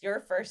if it's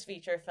your first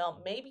feature film.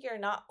 Maybe you're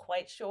not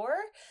quite sure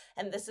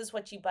and this is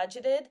what you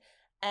budgeted,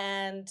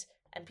 and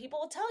people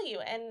will tell you.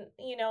 And,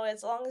 you know,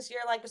 as long as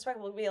you're like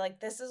respectful, be like,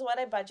 this is what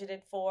I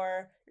budgeted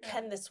for.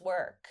 Can this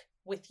work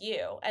with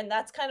you? And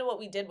that's kind of what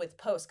we did with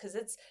post,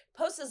 because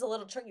post is a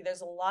little tricky.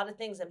 There's a lot of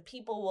things and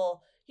people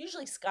will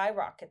usually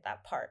skyrocket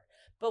that part.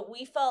 But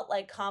we felt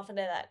like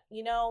confident that,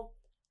 you know,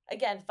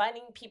 again,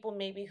 finding people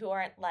maybe who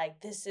aren't like,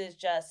 this is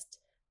just,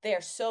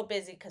 they're so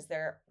busy because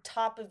they're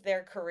top of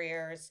their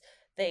careers.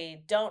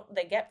 They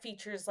get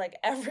features like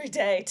every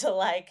day to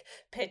like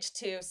pitch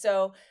to.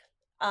 So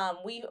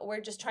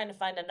we're just trying to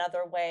find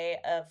another way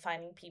of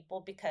finding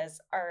people,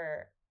 because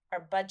our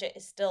budget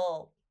is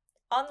still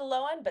on the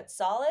low end, but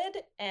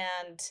solid.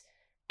 And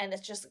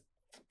it's just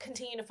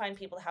continue to find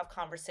people to have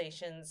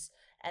conversations.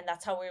 And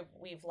that's how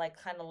we've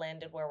like kind of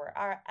landed where we're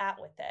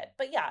at with it.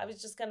 But yeah, I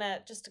was just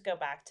to go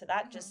back to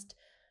that,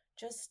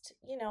 just,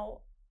 you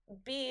know,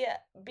 be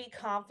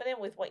confident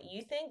with what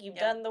you think. You've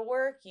done the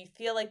work. You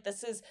feel like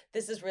this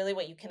is really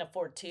what you can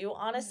afford to,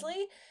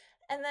 honestly.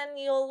 And then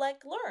you'll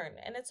like learn,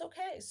 and it's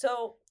okay.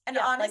 So, and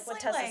honestly,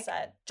 like what Tessa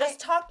said, just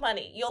talk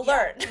money. You'll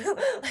learn.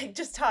 Like,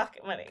 just talk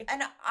money.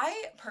 And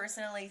I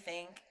personally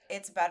think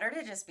it's better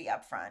to just be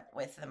upfront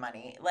with the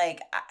money.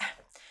 Like,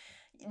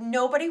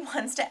 nobody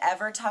wants to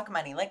ever talk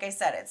money. Like I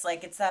said,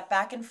 it's that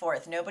back and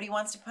forth. Nobody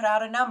wants to put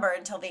out a number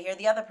until they hear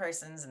the other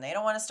person's, and they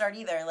don't want to start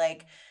either.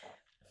 Like,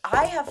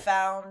 I have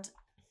found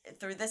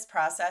through this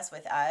process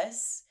with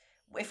us,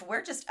 if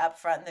we're just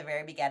upfront in the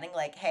very beginning,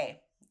 like,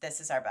 hey, this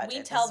is our budget.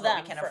 We tell this is what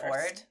them we can first.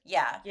 afford.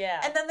 Yeah.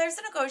 Yeah. And then there's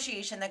a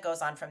negotiation that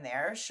goes on from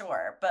there,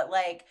 sure. But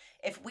like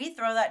if we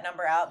throw that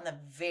number out in the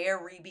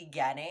very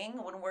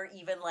beginning, when we're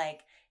even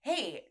like,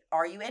 hey,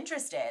 are you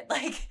interested?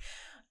 Like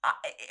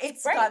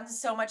it's Right. gotten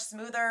so much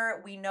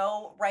smoother. We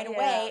know right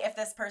away Yeah. if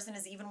this person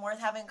is even worth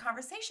having a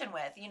conversation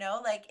with, you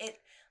know, like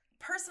it.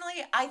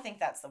 Personally, I think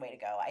that's the way to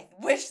go. I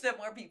wish that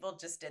more people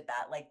just did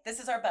that. Like, this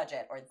is our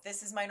budget, or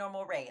this is my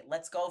normal rate.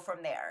 Let's go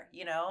from there,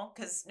 you know?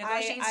 Because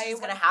negotiation is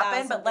going to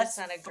happen, but let's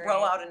 1000% agree.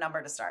 throw out a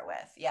number to start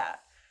with. Yeah.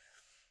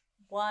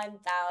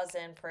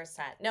 1000%.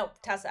 No,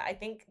 Tessa, I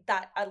think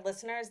that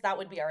listeners, that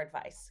would be our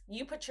advice.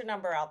 You put your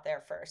number out there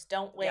first.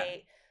 Don't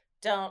wait.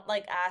 Don't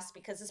like ask,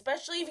 because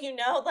especially if you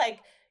know like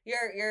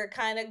you're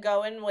kind of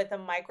going with a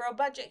micro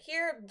budget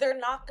here,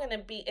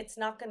 it's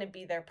not going to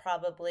be their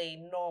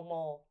probably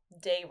normal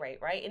day rate,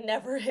 right? It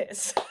never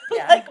is.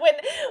 Yeah. Like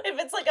if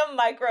it's like a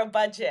micro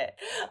budget.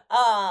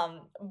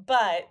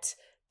 But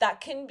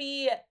that can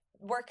be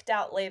worked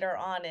out later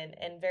on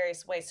in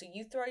various ways. So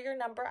you throw your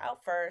number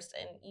out first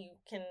and you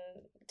can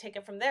take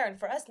it from there. And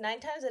for us, 9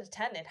 times out of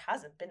 10, it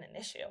hasn't been an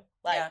issue.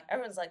 Like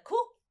everyone's like,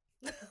 cool.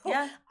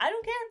 Yeah. I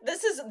don't care.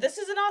 This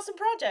is an awesome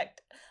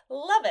project.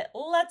 Love it.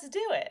 Let's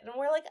do it. And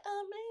we're like,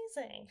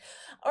 amazing.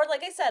 Or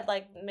like I said,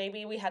 like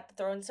maybe we had to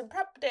throw in some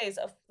prep days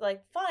of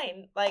like,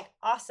 fine, like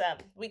awesome.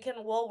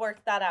 We'll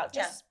work that out.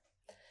 Just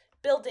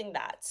building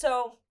that.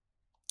 So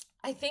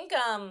I think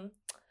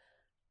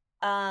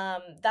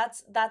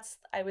that's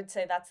I would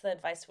say that's the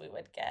advice we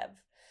would give.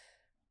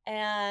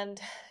 And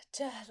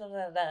to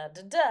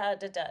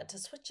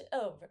switch it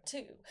over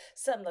to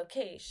some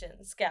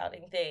location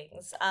scouting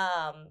things.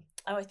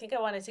 I think I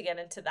wanted to get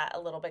into that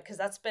a little bit because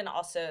that's been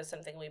also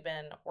something we've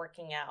been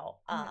working out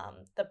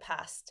the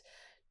past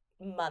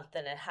month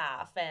and a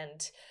half,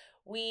 and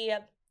we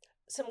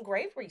some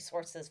great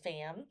resources,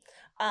 fam.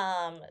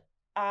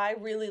 I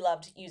really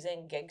loved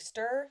using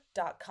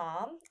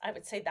Gigster.com. I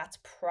would say that's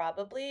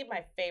probably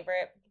my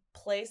favorite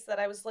place that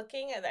I was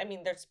looking at. I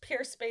mean, there's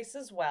Peerspace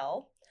as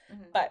well.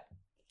 But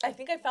I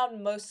think I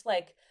found most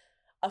like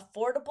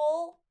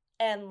affordable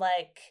and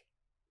like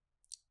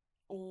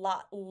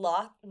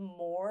lot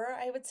more,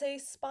 I would say,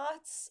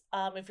 spots.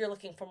 If you're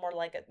looking for more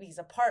like these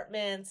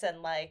apartments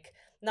and like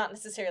not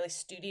necessarily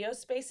studio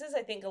spaces,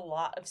 I think a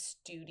lot of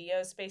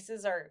studio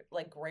spaces are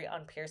like great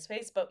on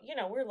Peerspace, but you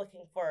know, we're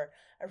looking for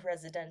a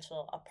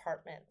residential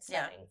apartment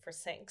setting for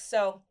Sync.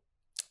 So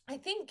I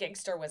think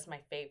Gigster was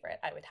my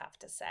favorite, I would have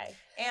to say.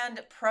 And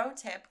pro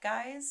tip,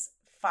 guys,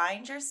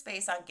 find your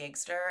space on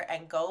Gigster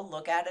and go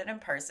look at it in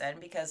person,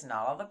 because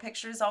not all the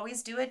pictures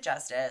always do it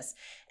justice.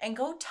 And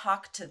go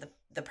talk to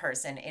the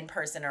person in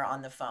person or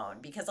on the phone,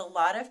 because a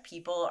lot of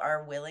people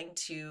are willing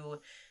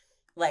to,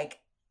 like,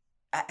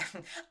 I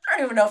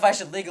don't even know if I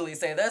should legally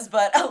say this,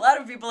 but a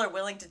lot of people are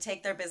willing to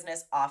take their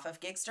business off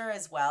of Gigster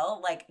as well,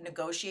 like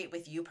negotiate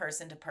with you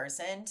person to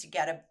person to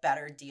get a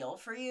better deal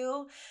for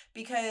you,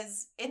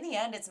 because in the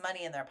end, it's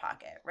money in their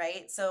pocket,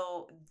 right?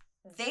 So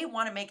they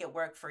want to make it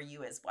work for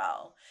you as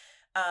well.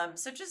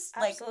 So just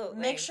like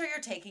make sure you're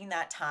taking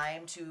that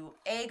time to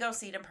A, go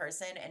see it in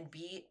person, and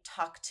B,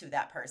 talk to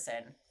that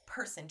person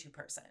to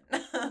person.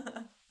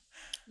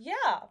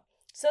 Yeah.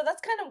 So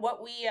that's kind of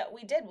what we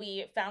did.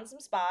 We found some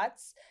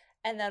spots,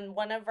 and then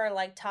one of our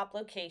like top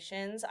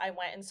locations, I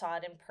went and saw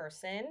it in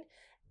person,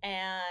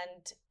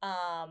 and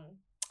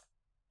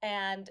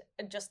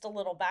just a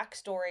little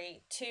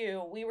backstory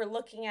too, we were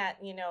looking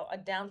at, you know, a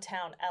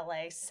downtown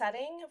LA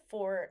setting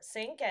for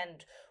Sync,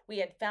 and we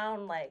had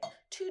found like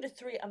 2 to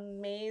 3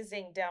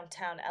 amazing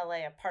downtown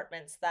LA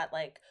apartments that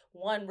like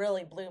one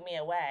really blew me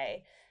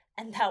away,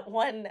 and that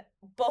one,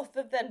 both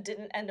of them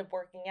didn't end up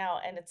working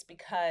out, and it's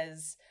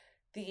because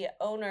the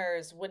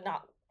owners would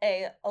not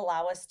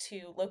allow us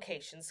to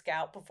location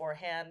scout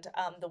beforehand.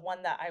 The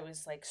one that I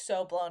was like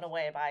so blown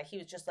away by, he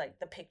was just like,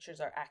 the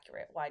pictures are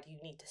accurate. Why do you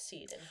need to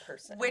see it in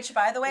person? Which,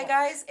 by the way,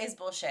 guys, is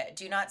bullshit.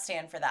 Do not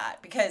stand for that,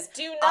 because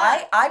Do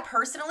not. I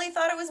personally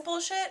thought it was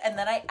bullshit, and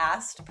then I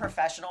asked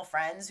professional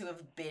friends who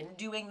have been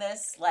doing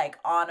this like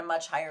on a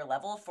much higher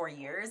level for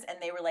years, and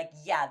they were like,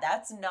 yeah,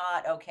 that's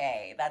not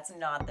okay. That's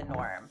not the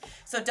norm.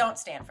 So don't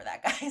stand for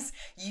that, guys.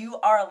 You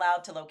are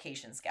allowed to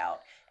location scout.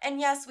 And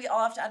yes, we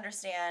all have to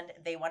understand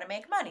they want to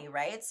make money,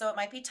 right? So it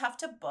might be tough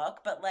to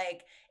book, but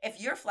like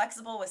if you're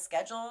flexible with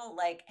schedule,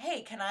 like,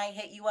 hey, can I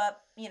hit you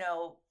up, you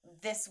know,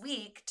 this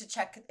week to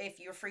check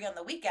if you're free on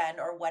the weekend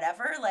or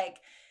whatever?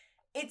 Like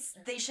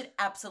they should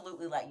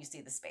absolutely let you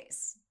see the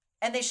space,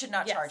 and they should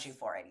not charge you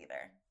for it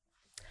either.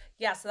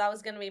 Yeah, so that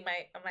was going to be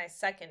my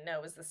second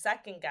note. Was the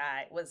second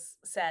guy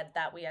said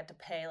that we had to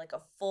pay like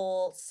a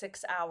full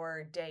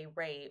 6-hour day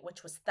rate,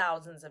 which was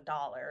thousands of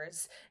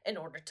dollars, in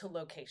order to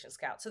location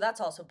scout. So that's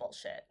also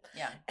bullshit.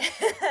 Yeah.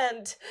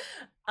 And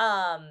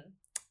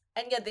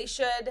yeah, they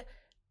should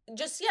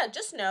just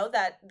know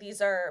that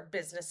these are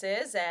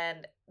businesses,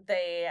 and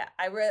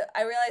I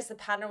realized the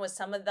pattern was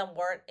some of them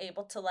weren't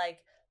able to like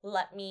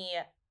let me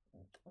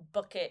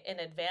book it in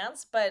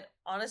advance, but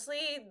honestly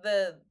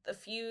the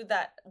few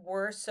that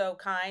were so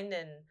kind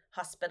and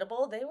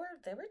hospitable, they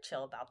were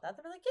chill about that.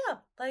 They were like, yeah,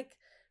 like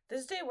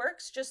this day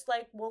works. Just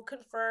like we'll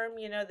confirm,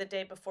 the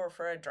day before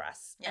for a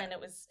dress. Yeah. And it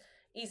was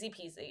easy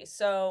peasy.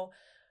 So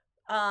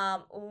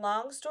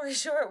long story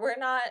short,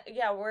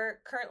 we're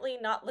currently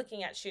not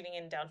looking at shooting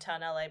in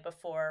downtown LA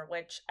before,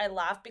 which I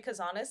laugh because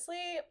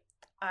honestly,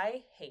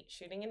 I hate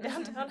shooting in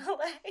downtown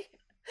LA.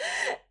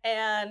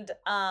 And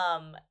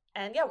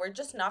yeah, we're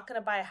just not going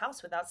to buy a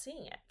house without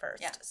seeing it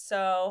first. Yeah.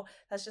 So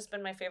that's just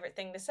been my favorite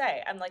thing to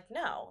say. I'm like,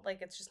 no,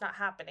 like it's just not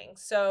happening.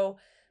 So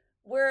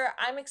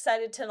I'm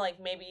excited to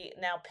like maybe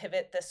now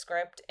pivot the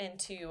script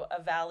into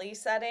a valley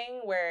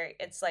setting where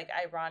it's like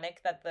ironic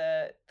that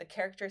the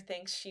character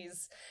thinks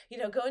she's,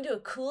 going to a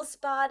cool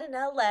spot in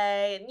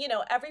LA. And,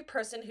 every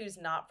person who's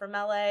not from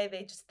LA,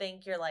 they just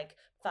think you're like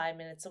 5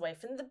 minutes away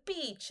from the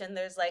beach and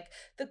there's like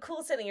the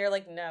cool setting. You're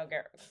like, no,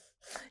 girl,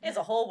 it's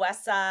a whole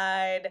West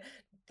Side,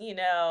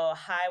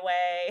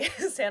 highway,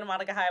 Santa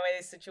Monica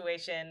highway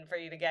situation for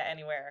you to get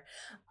anywhere.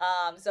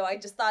 So I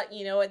just thought,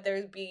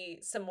 there'd be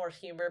some more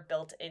humor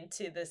built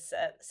into this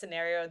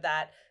scenario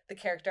that the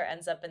character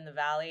ends up in the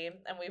valley.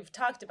 And we've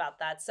talked about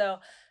that. So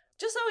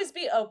just always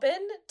be open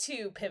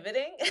to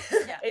pivoting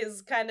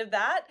is kind of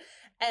that.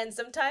 And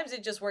sometimes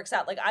it just works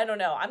out. Like, I don't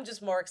know. I'm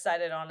just more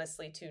excited,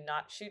 honestly, to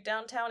not shoot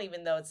downtown,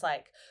 even though it's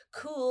like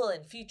cool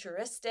and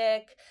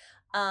futuristic.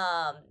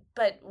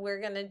 But we're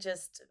going to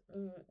just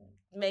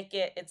make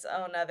it its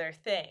own other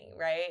thing,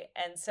 right?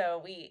 And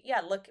so we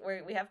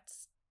have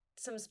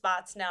some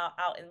spots now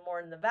out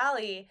in the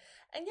valley,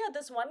 and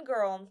this one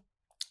girl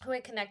who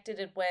I connected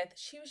it with,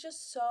 she was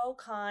just so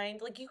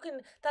kind. Like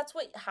that's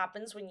what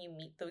happens when you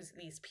meet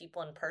these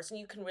people in person.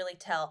 You can really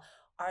tell,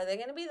 are they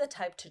going to be the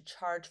type to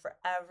charge for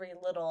every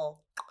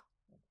little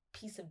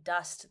piece of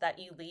dust that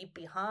you leave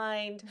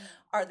behind?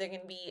 Are they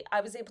going to be,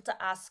 I was able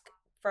to ask,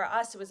 for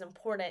us, it was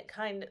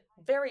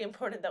very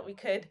important that we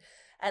could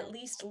at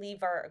least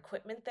leave our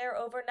equipment there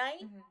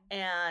overnight.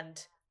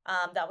 And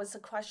that was a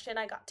question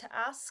I got to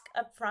ask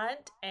up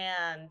front,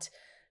 and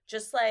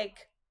just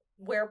like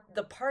where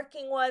the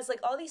parking was,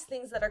 like all these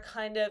things that are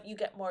kind of, you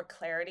get more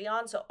clarity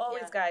on. So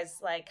always, guys,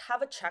 like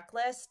have a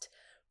checklist.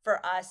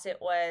 For us, it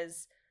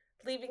was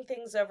leaving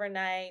things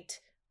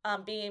overnight,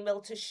 being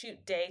able to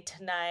shoot day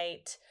to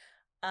night,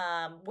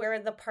 where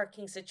the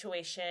parking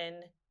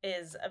situation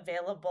is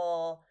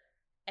available.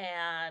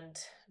 And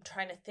I'm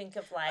trying to think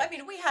of like, I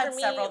mean, we had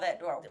several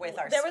that were with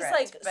our there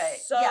script. There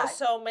was like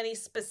so many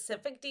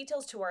specific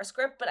details to our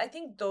script, but I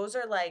think those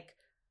are like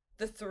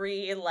the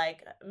three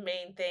like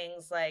main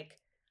things. Like,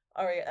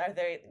 are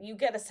there, you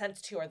get a sense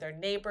too, are there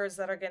neighbors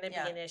that are going to be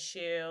an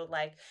issue?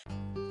 Like,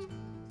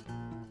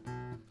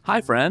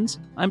 hi friends,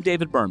 I'm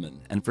David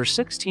Berman, and for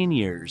 16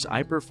 years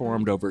I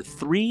performed over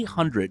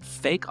 300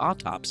 fake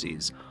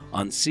autopsies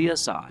on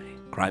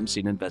CSI, Crime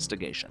Scene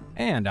Investigation.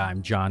 And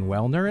I'm John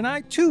Wellner, and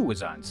I too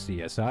was on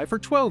CSI for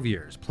 12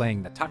 years,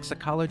 playing the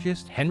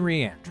toxicologist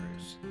Henry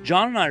Andrews.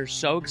 John and I are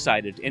so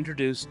excited to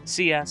introduce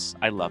CS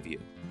I Love You,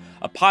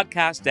 a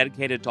podcast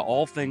dedicated to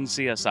all things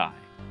CSI.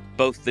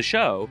 Both the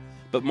show,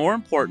 but more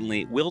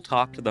importantly, we'll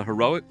talk to the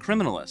heroic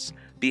criminalists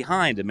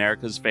behind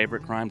America's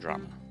favorite crime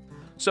drama.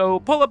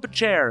 So pull up a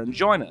chair and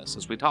join us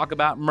as we talk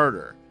about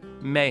murder,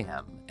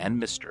 mayhem, and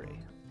mystery.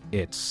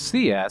 It's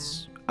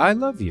CS I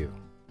Love You.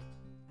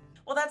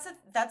 Well,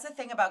 that's the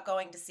thing about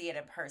going to see it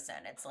in person.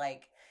 It's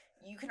like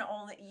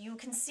you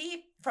can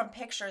see from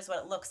pictures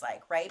what it looks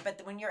like, right? But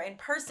when you're in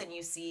person,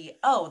 you see,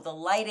 oh, the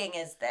lighting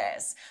is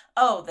this.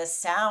 Oh, the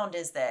sound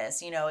is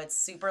this. It's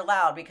super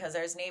loud because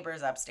there's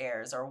neighbors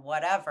upstairs or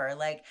whatever.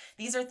 Like,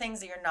 these are things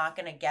that you're not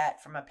going to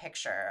get from a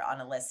picture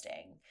on a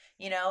listing,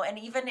 And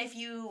even if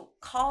you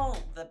call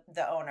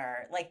the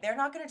owner, like, they're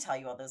not going to tell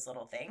you all those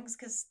little things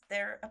because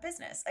they're a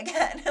business.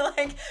 Again,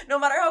 like, no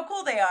matter how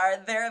cool they are,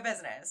 they're a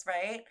business,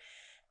 right?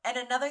 And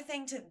another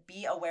thing to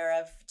be aware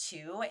of,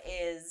 too,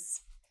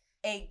 is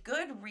a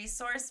good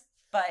resource,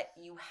 but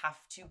you have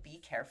to be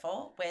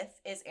careful with,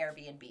 is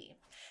Airbnb.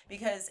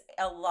 Because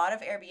a lot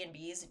of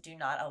Airbnbs do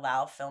not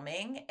allow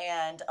filming,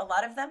 and a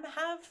lot of them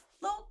have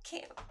little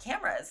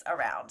cameras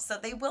around, so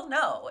they will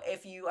know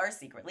if you are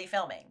secretly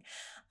filming.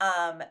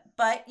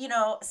 But,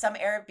 some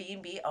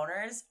Airbnb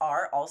owners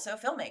are also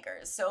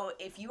filmmakers. So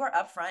if you are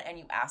upfront and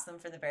you ask them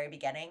from the very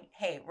beginning,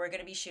 hey, we're going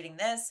to be shooting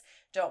this,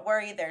 don't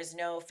worry, there's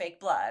no fake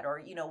blood,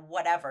 or,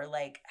 whatever,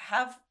 like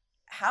have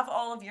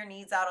all of your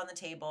needs out on the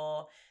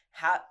table,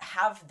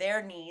 have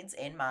their needs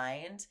in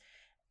mind,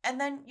 and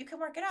then you can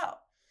work it out.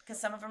 Because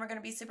some of them are going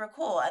to be super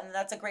cool. And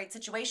that's a great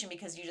situation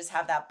because you just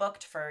have that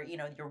booked for,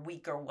 your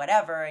week or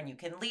whatever, and you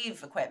can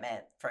leave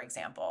equipment, for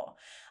example.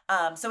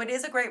 So it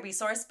is a great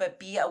resource, but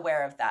be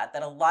aware of that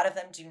a lot of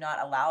them do not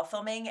allow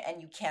filming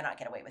and you cannot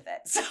get away with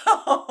it. So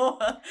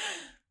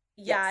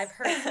yeah, I've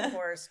heard some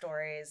horror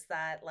stories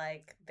that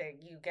like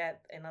you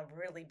get in a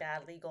really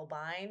bad legal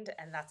bind,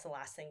 and that's the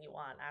last thing you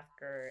want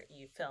after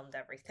you filmed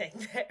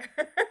everything there.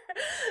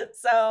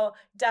 So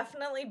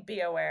definitely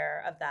be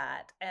aware of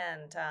that.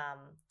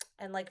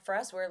 And like for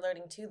us, we're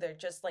learning too, they're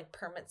just like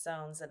permit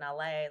zones in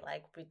LA,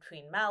 like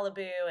between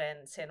Malibu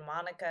and Santa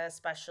Monica,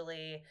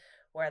 especially,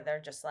 where they're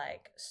just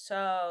like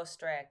so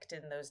strict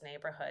in those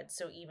neighborhoods.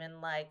 So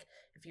even like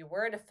if you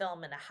were to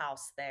film in a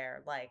house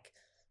there, like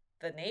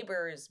the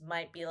neighbors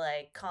might be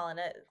like calling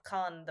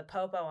the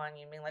popo on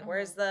you, being like,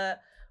 where's the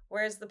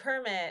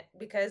permit?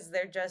 Because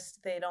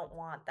they don't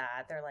want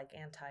that. They're like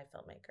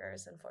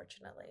anti-filmmakers,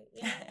 unfortunately.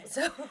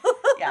 So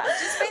yeah,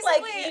 just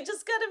basically, like you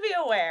just gotta be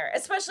aware,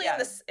 especially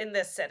in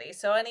this city.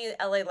 So any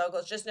LA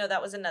locals, just know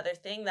that was another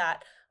thing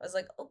that I was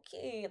like,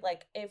 okay,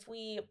 like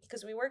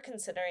because we were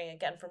considering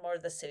again for more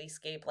of the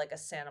cityscape, like a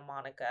Santa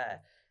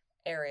Monica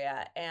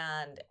area,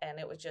 and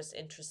it was just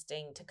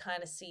interesting to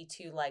kind of see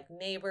too, like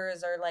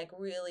neighbors are like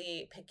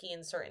really picky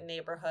in certain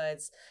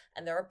neighborhoods,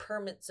 and there are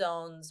permit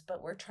zones,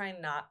 but we're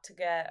trying not to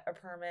get a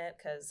permit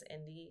because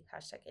indie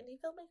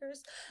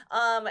filmmakers,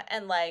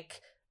 and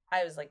like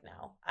I was like,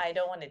 no, I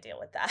don't want to deal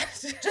with that.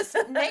 Just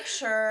make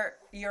sure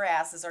your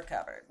asses are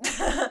covered.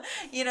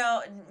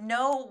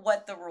 Know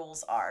what the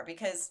rules are,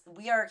 because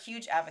we are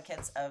huge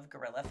advocates of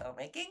guerrilla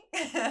filmmaking,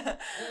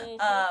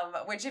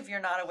 which if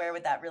you're not aware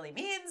what that really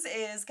means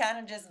is kind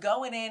of just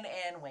going in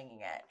and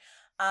winging it.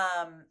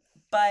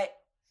 But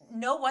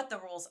know what the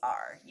rules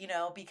are,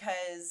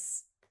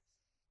 because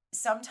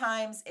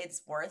sometimes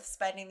it's worth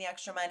spending the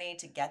extra money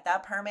to get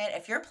that permit.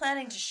 If you're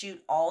planning to shoot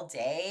all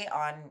day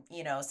on,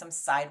 some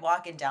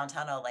sidewalk in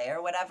downtown LA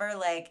or whatever,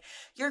 like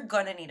you're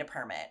gonna need a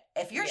permit.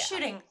 If you're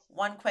shooting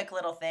one quick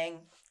little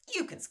thing,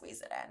 you can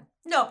squeeze it in.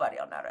 Nobody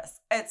will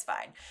notice. It's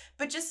fine.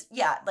 But just,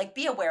 like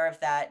be aware of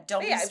that.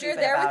 Don't be stupid if you're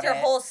there about with your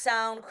it. whole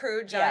sound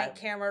crew, giant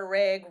camera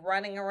rig,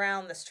 running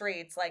around the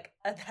streets, like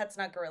that's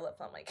not guerrilla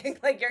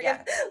filmmaking. Like you're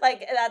gonna,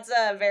 like that's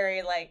a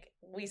very like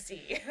we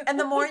see. And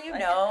the more you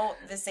know,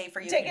 the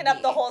safer you taking can up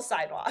be. the whole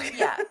sidewalk.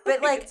 Yeah,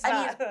 but like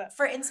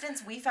for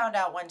instance, we found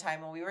out one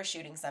time when we were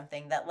shooting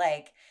something that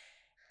like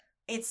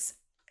it's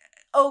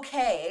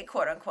okay,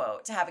 quote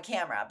unquote, to have a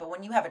camera, but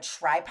when you have a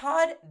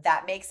tripod,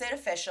 that makes it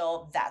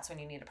official. That's when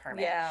you need a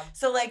permit. Yeah.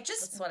 So like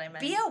just what I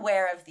meant. Be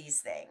aware of these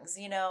things,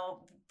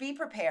 be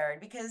prepared,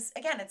 because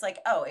again, it's like,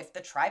 oh, if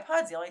the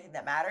tripod's the only thing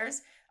that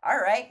matters, all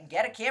right,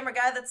 get a camera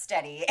guy that's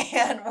steady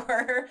and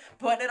we're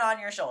putting it on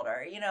your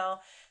shoulder,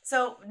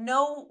 So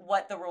know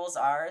what the rules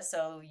are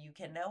so you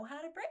can know how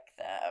to break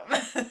them.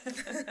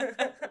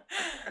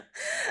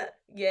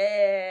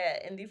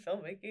 Yeah, indie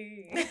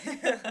filmmaking.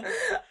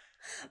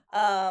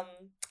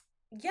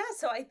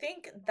 So I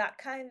think that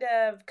kind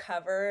of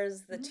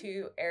covers the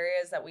two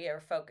areas that we are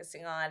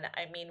focusing on.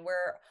 I mean,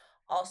 we're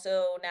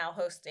also now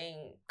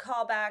hosting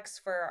callbacks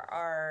for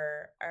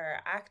our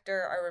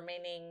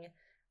remaining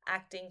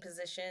acting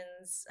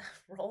positions,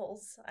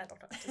 roles. I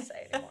don't know what to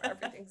say anymore.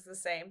 Everything's the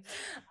same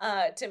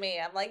to me.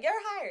 I'm like, you're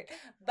hired.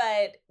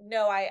 But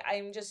no,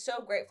 I'm just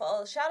so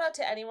grateful. Shout out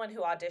to anyone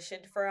who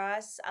auditioned for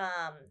us.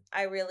 I'm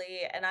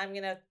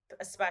going to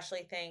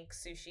especially thank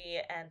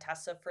Sushi and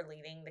Tessa for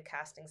leading the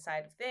casting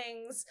side of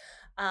things.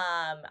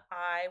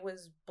 I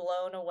was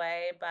blown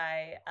away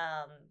by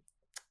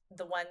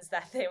the ones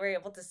that they were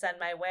able to send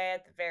my way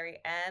at the very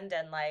end.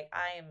 And like,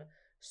 I am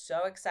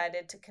so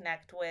excited to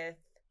connect with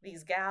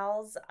these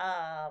gals.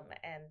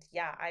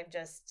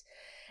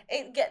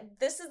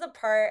 This is the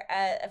part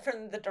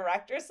from the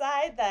director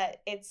side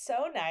that it's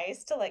so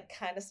nice to like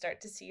kind of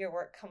start to see your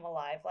work come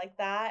alive like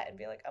that and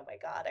be like, oh my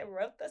God, I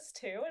wrote this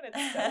too and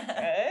it's so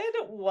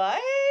good.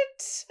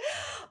 What?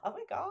 Oh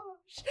my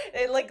gosh.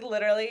 It like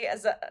literally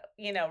as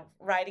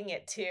writing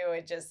it too,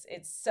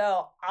 it's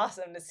so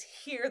awesome to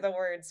hear the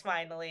words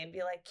finally and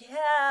be like,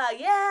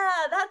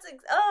 that's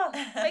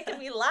making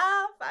me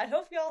laugh. I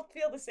hope y'all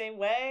feel the same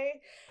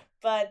way.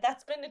 But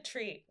that's been a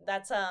treat.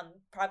 That's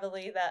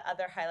probably the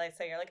other highlights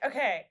that you're like,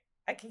 okay,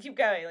 I can keep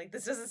going. Like,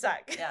 this doesn't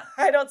suck. Yeah.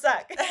 I don't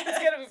suck. It's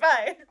going to be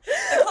fine.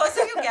 The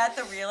closer you get,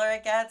 the realer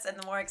it gets and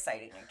the more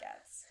exciting it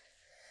gets.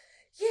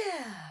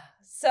 Yeah.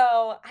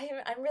 So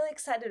I'm really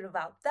excited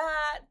about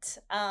that.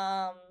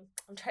 I'm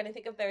trying to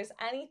think if there's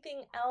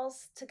anything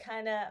else to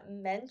kind of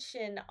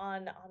mention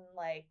on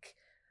like...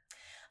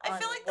 I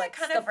feel like that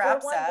kind of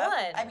wraps up.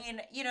 I mean,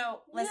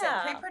 listen,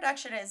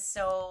 pre-production is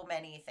so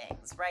many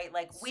things, right?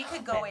 Like we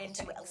could go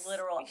into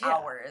literal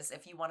hours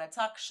if you want to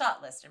talk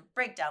shot list and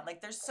breakdown. Like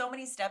there's so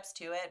many steps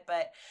to it,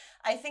 but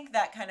I think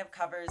that kind of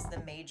covers the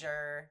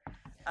major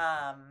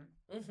the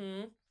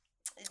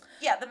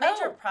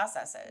major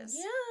processes.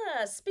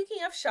 Yeah,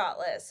 speaking of shot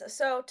lists,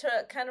 so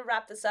to kind of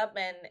wrap this up,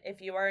 and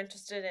if you are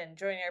interested in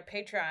joining our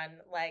Patreon,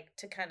 like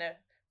to kind of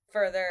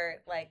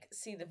further like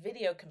see the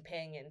video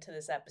companion to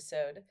this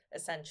episode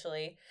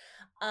essentially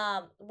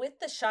with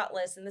the shot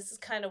list, and this is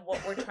kind of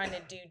what we're trying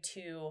to do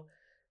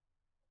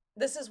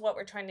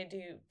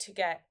to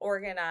get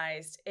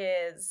organized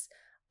is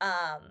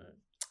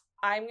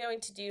I'm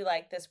going to do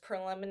like this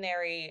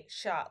preliminary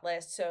shot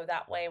list so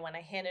that way when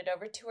I hand it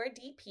over to our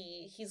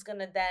DP, he's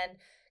gonna then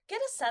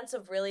get a sense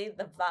of really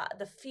the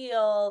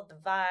feel, the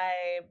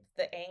vibe,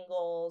 the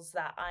angles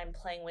that I'm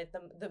playing with,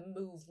 the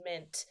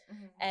movement,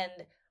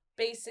 and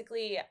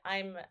basically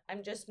I'm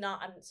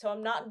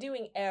not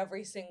doing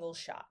every single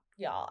shot,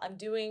 y'all. I'm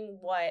doing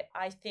what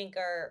I think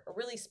are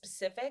really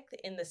specific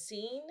in the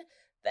scene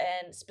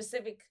and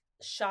specific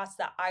shots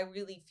that I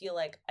really feel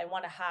like I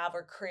want to have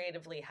or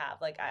creatively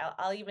have. Like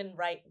I'll even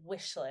write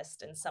wish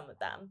list in some of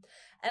them.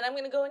 And I'm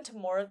going to go into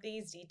more of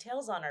these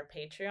details on our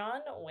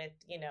Patreon with,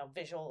 you know,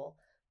 visual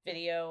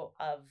video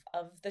of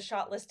the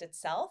shot list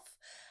itself.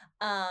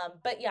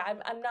 But yeah,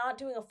 I'm not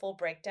doing a full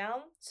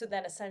breakdown. So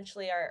then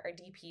essentially our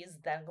DP is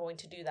then going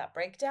to do that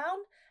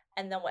breakdown.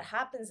 And then what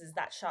happens is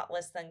that shot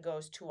list then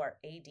goes to our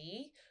AD,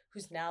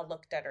 who's now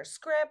looked at our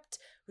script,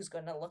 who's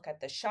going to look at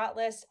the shot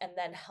list and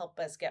then help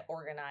us get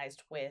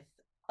organized with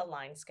a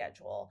line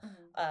schedule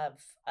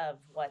of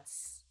what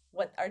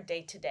our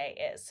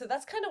day-to-day is. So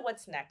that's kind of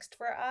what's next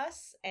for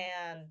us.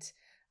 And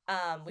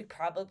we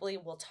probably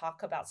will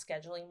talk about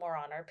scheduling more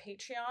on our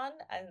Patreon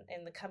and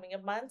in the coming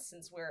of months,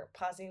 since we're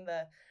pausing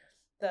the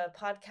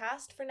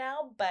podcast for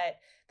now. But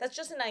that's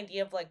just an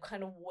idea of like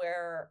kind of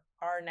where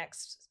our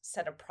next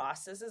set of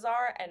processes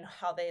are and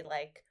how they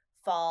like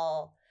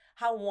fall,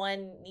 how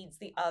one needs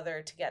the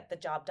other to get the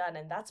job done.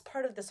 And that's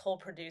part of this whole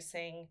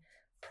producing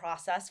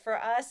process for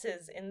us,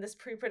 is in this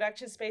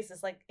pre-production space,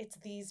 is like it's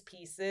these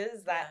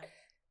pieces that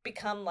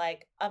become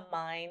like a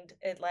mind.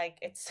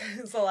 It's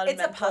a lot of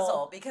mental, a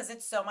puzzle, because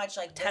it's so much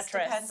like this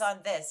Tetris. depends on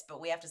this, but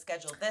we have to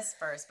schedule this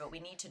first, but we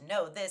need to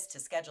know this to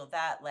schedule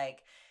that.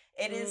 Like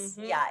it is,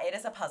 it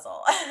is a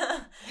puzzle.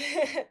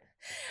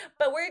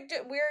 But we're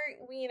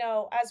you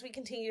know, as we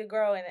continue to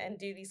grow and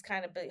do these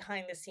kind of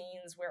behind the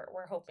scenes,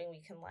 we're hoping we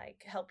can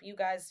like help you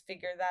guys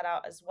figure that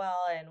out as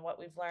well. And what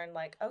we've learned,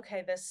 like,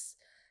 okay,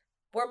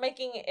 we're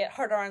making it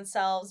harder on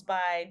ourselves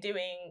by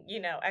doing, you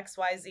know,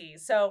 XYZ.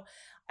 So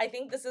I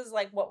think this is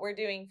like what we're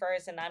doing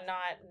first, and I'm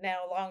not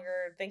no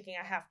longer thinking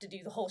I have to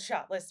do the whole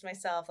shot list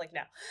myself. Like,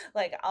 no,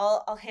 like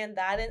I'll hand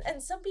that in.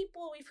 And some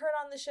people we've heard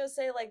on the show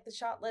say like the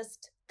shot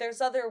list,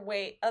 there's other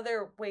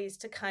ways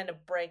to kind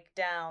of break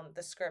down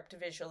the script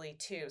visually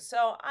too.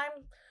 So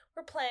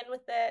we're playing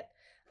with it.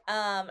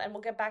 And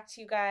we'll get back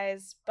to you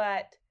guys.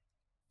 But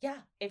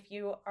yeah, if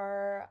you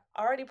are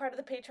already part of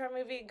the Patreon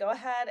movie, go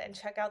ahead and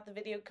check out the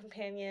video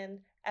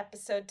companion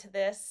episode to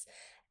this.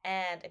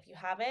 And if you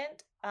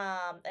haven't,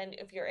 and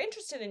if you're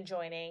interested in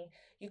joining,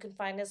 you can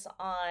find us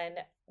on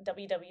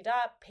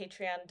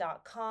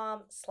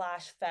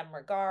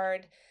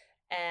www.patreon.com/femregard.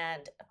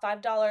 And the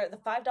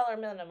 $5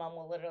 minimum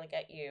will literally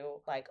get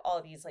you like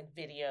all these like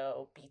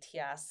video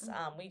BTS.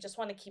 We just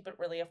want to keep it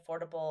really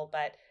affordable,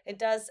 but it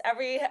does,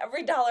 every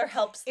dollar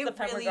helps the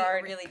Femme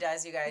Regard. It really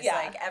does, you guys. Yeah.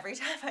 Like every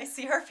time I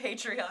see our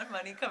Patreon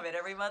money come in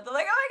every month, I'm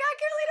like, oh my God,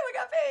 Carolina, we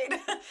got paid.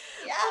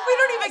 Yes. We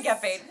don't even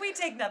get paid. We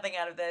take nothing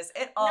out of this.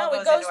 It all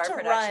goes into our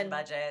production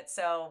budget.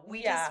 So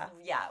we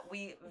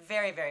we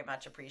very, very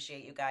much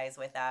appreciate you guys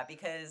with that,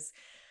 because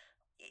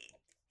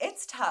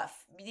it's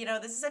tough. You know,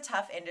 this is a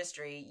tough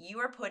industry. You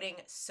are putting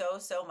so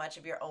much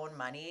of your own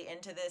money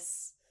into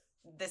this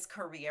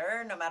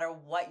career, no matter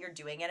what you're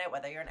doing in it,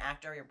 whether you're an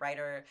actor, you're a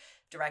writer,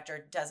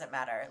 director, doesn't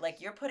matter. Like,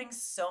 you're putting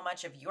so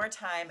much of your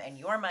time and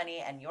your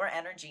money and your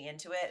energy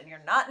into it, and you're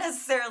not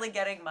necessarily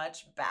getting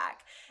much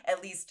back,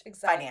 at least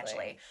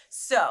financially.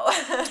 So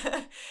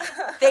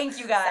thank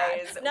you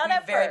guys. We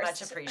very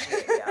much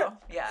appreciate you.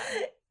 Yeah.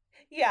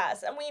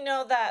 Yes, and we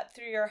know that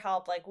through your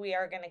help, like, we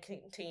are going to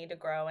continue to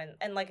grow.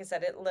 And like I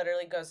said, it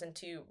literally goes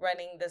into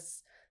running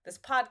this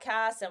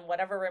podcast, and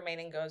whatever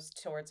remaining goes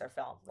towards our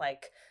film.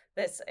 Like,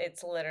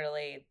 it's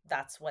literally,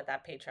 that's what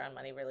that Patreon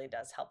money really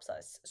does, helps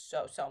us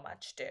so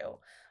much do.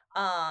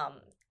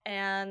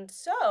 And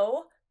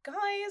so,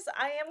 guys,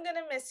 I am going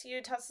to miss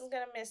you. Tessa's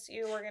going to miss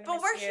you. We're going to miss you.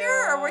 But we're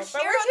here on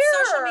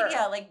social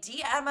media. Like,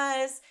 DM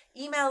us,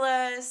 email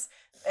us.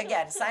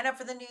 Again, sign up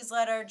for the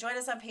newsletter. Join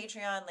us on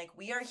Patreon. Like,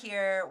 we are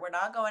here. We're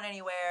not going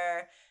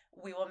anywhere.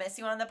 We will miss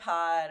you on the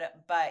pod,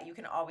 but you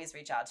can always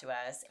reach out to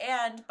us.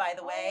 And by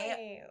the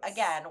way,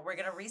 again, we're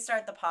going to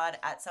restart the pod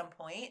at some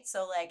point.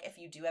 So, like, if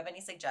you do have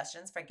any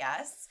suggestions for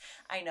guests,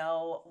 I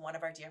know one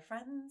of our dear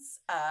friends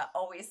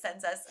always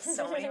sends us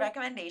so many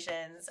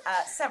recommendations.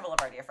 Several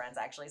of our dear friends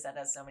actually send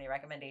us so many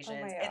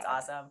recommendations. It's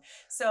awesome.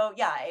 So,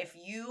 yeah, if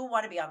you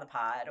want to be on the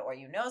pod, or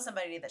you know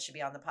somebody that should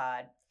be on the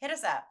pod, hit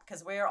us up,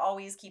 because we're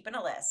always keeping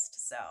a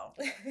list. So...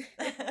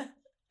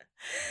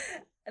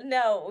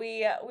 No,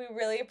 we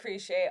really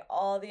appreciate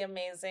all the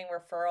amazing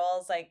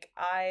referrals.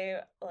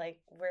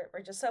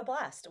 We're just so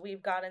blessed.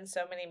 We've gotten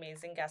so many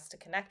amazing guests to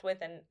connect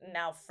with, and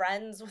now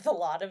friends with a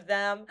lot of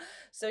them.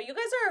 So you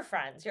guys are our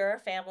friends. You're our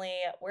family.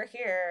 We're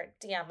here.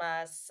 DM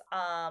us.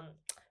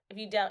 If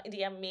you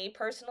DM me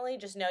personally,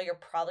 just know you're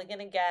probably going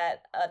to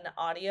get an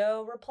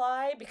audio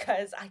reply,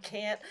 because I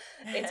can't.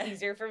 It's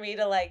easier for me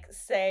to like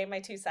say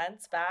my 2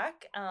 cents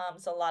back.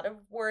 So a lot of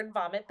word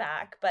vomit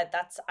back, but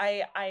that's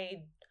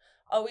I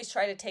always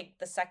try to take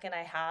the second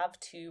I have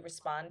to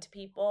respond to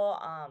people,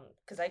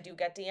 because I do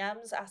get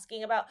DMs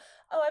asking about,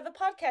 oh, I have a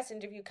podcast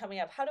interview coming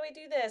up. How do I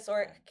do this?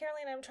 Or,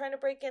 Carolina, I'm trying to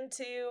break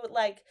into,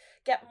 like,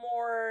 get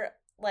more,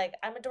 like,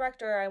 I'm a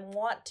director. I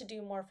want to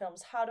do more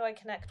films. How do I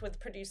connect with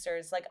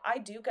producers? Like, I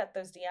do get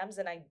those DMs,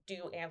 and I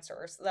do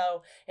answer.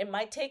 So it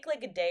might take,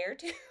 like, a day or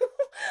two,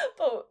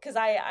 but because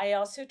I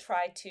also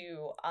try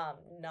to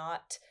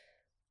not...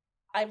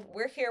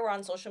 we're here, we're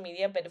on social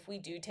media, but if we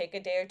do take a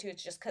day or two,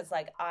 it's just because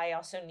like I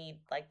also need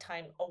like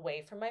time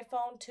away from my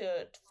phone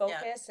to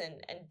focus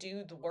and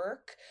do the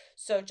work.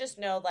 So just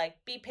know, like,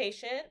 be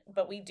patient,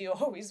 but we do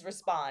always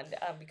respond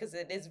because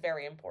it is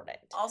very important.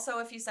 Also,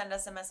 if you send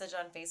us a message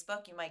on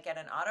Facebook, you might get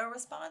an auto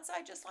response.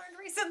 I just learned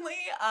recently.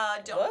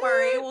 Don't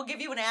worry, we'll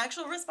give you an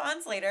actual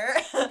response later.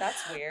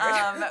 That's weird.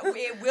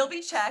 It will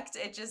be checked.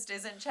 It just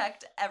isn't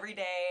checked every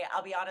day.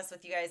 I'll be honest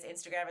with you guys,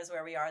 Instagram is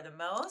where we are the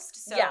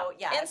most. So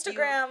yeah,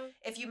 Instagram.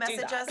 If you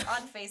message us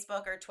on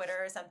Facebook or Twitter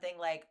or something,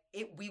 like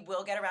we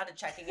will get around to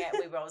checking it.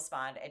 We will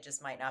respond. It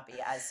just might not be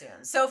as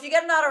soon. So if you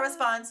get an auto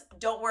response,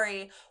 don't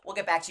worry. We'll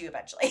get back to you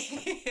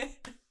eventually.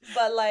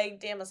 But like,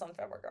 DM us on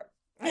FemRegard.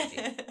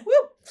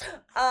 Woo!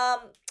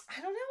 I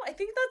don't know. I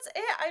think that's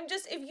it. I'm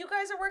just, if you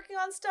guys are working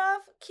on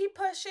stuff, keep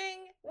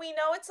pushing. We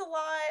know it's a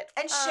lot.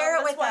 And share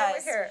it with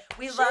us.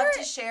 We love to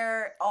it.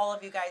 share all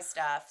of you guys'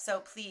 stuff. So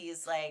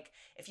please, like,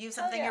 if you have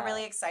something you're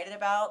really excited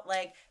about,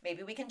 like,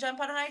 maybe we can jump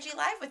on an IG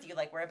Live with you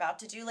like we're about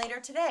to do later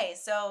today.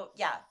 So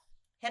yeah,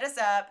 hit us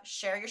up.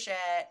 Share your shit.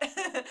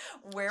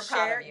 We're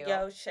proud of you.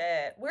 Share your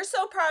shit. We're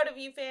so proud of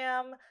you,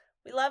 fam.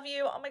 We love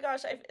you. Oh my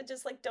gosh, I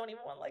just like don't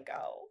even want to let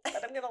go.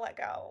 But I'm gonna let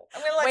go.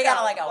 We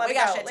gotta let go. We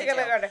got shit to do.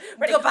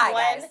 Ready? Goodbye,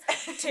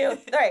 1, 2,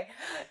 3.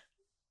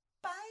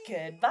 Bye.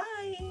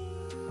 Goodbye.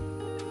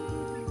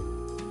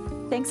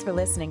 Thanks for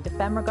listening to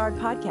FemRegard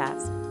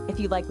Podcast. If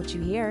you like what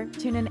you hear,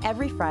 tune in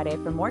every Friday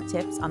for more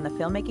tips on the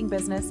filmmaking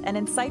business and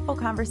insightful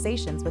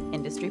conversations with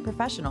industry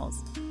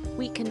professionals.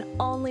 We can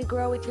only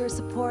grow with your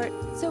support,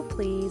 so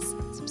please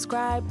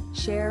subscribe,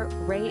 share,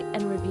 rate,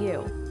 and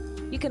review.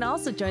 You can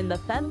also join the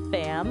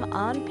FemFam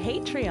on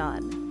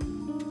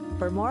Patreon.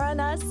 For more on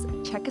us,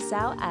 check us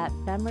out at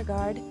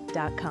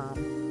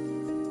femregard.com.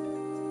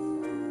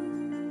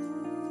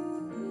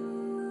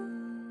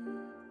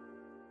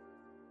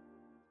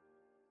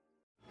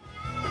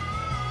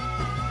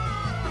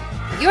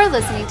 You're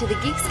listening to the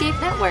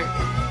Geekscape Network.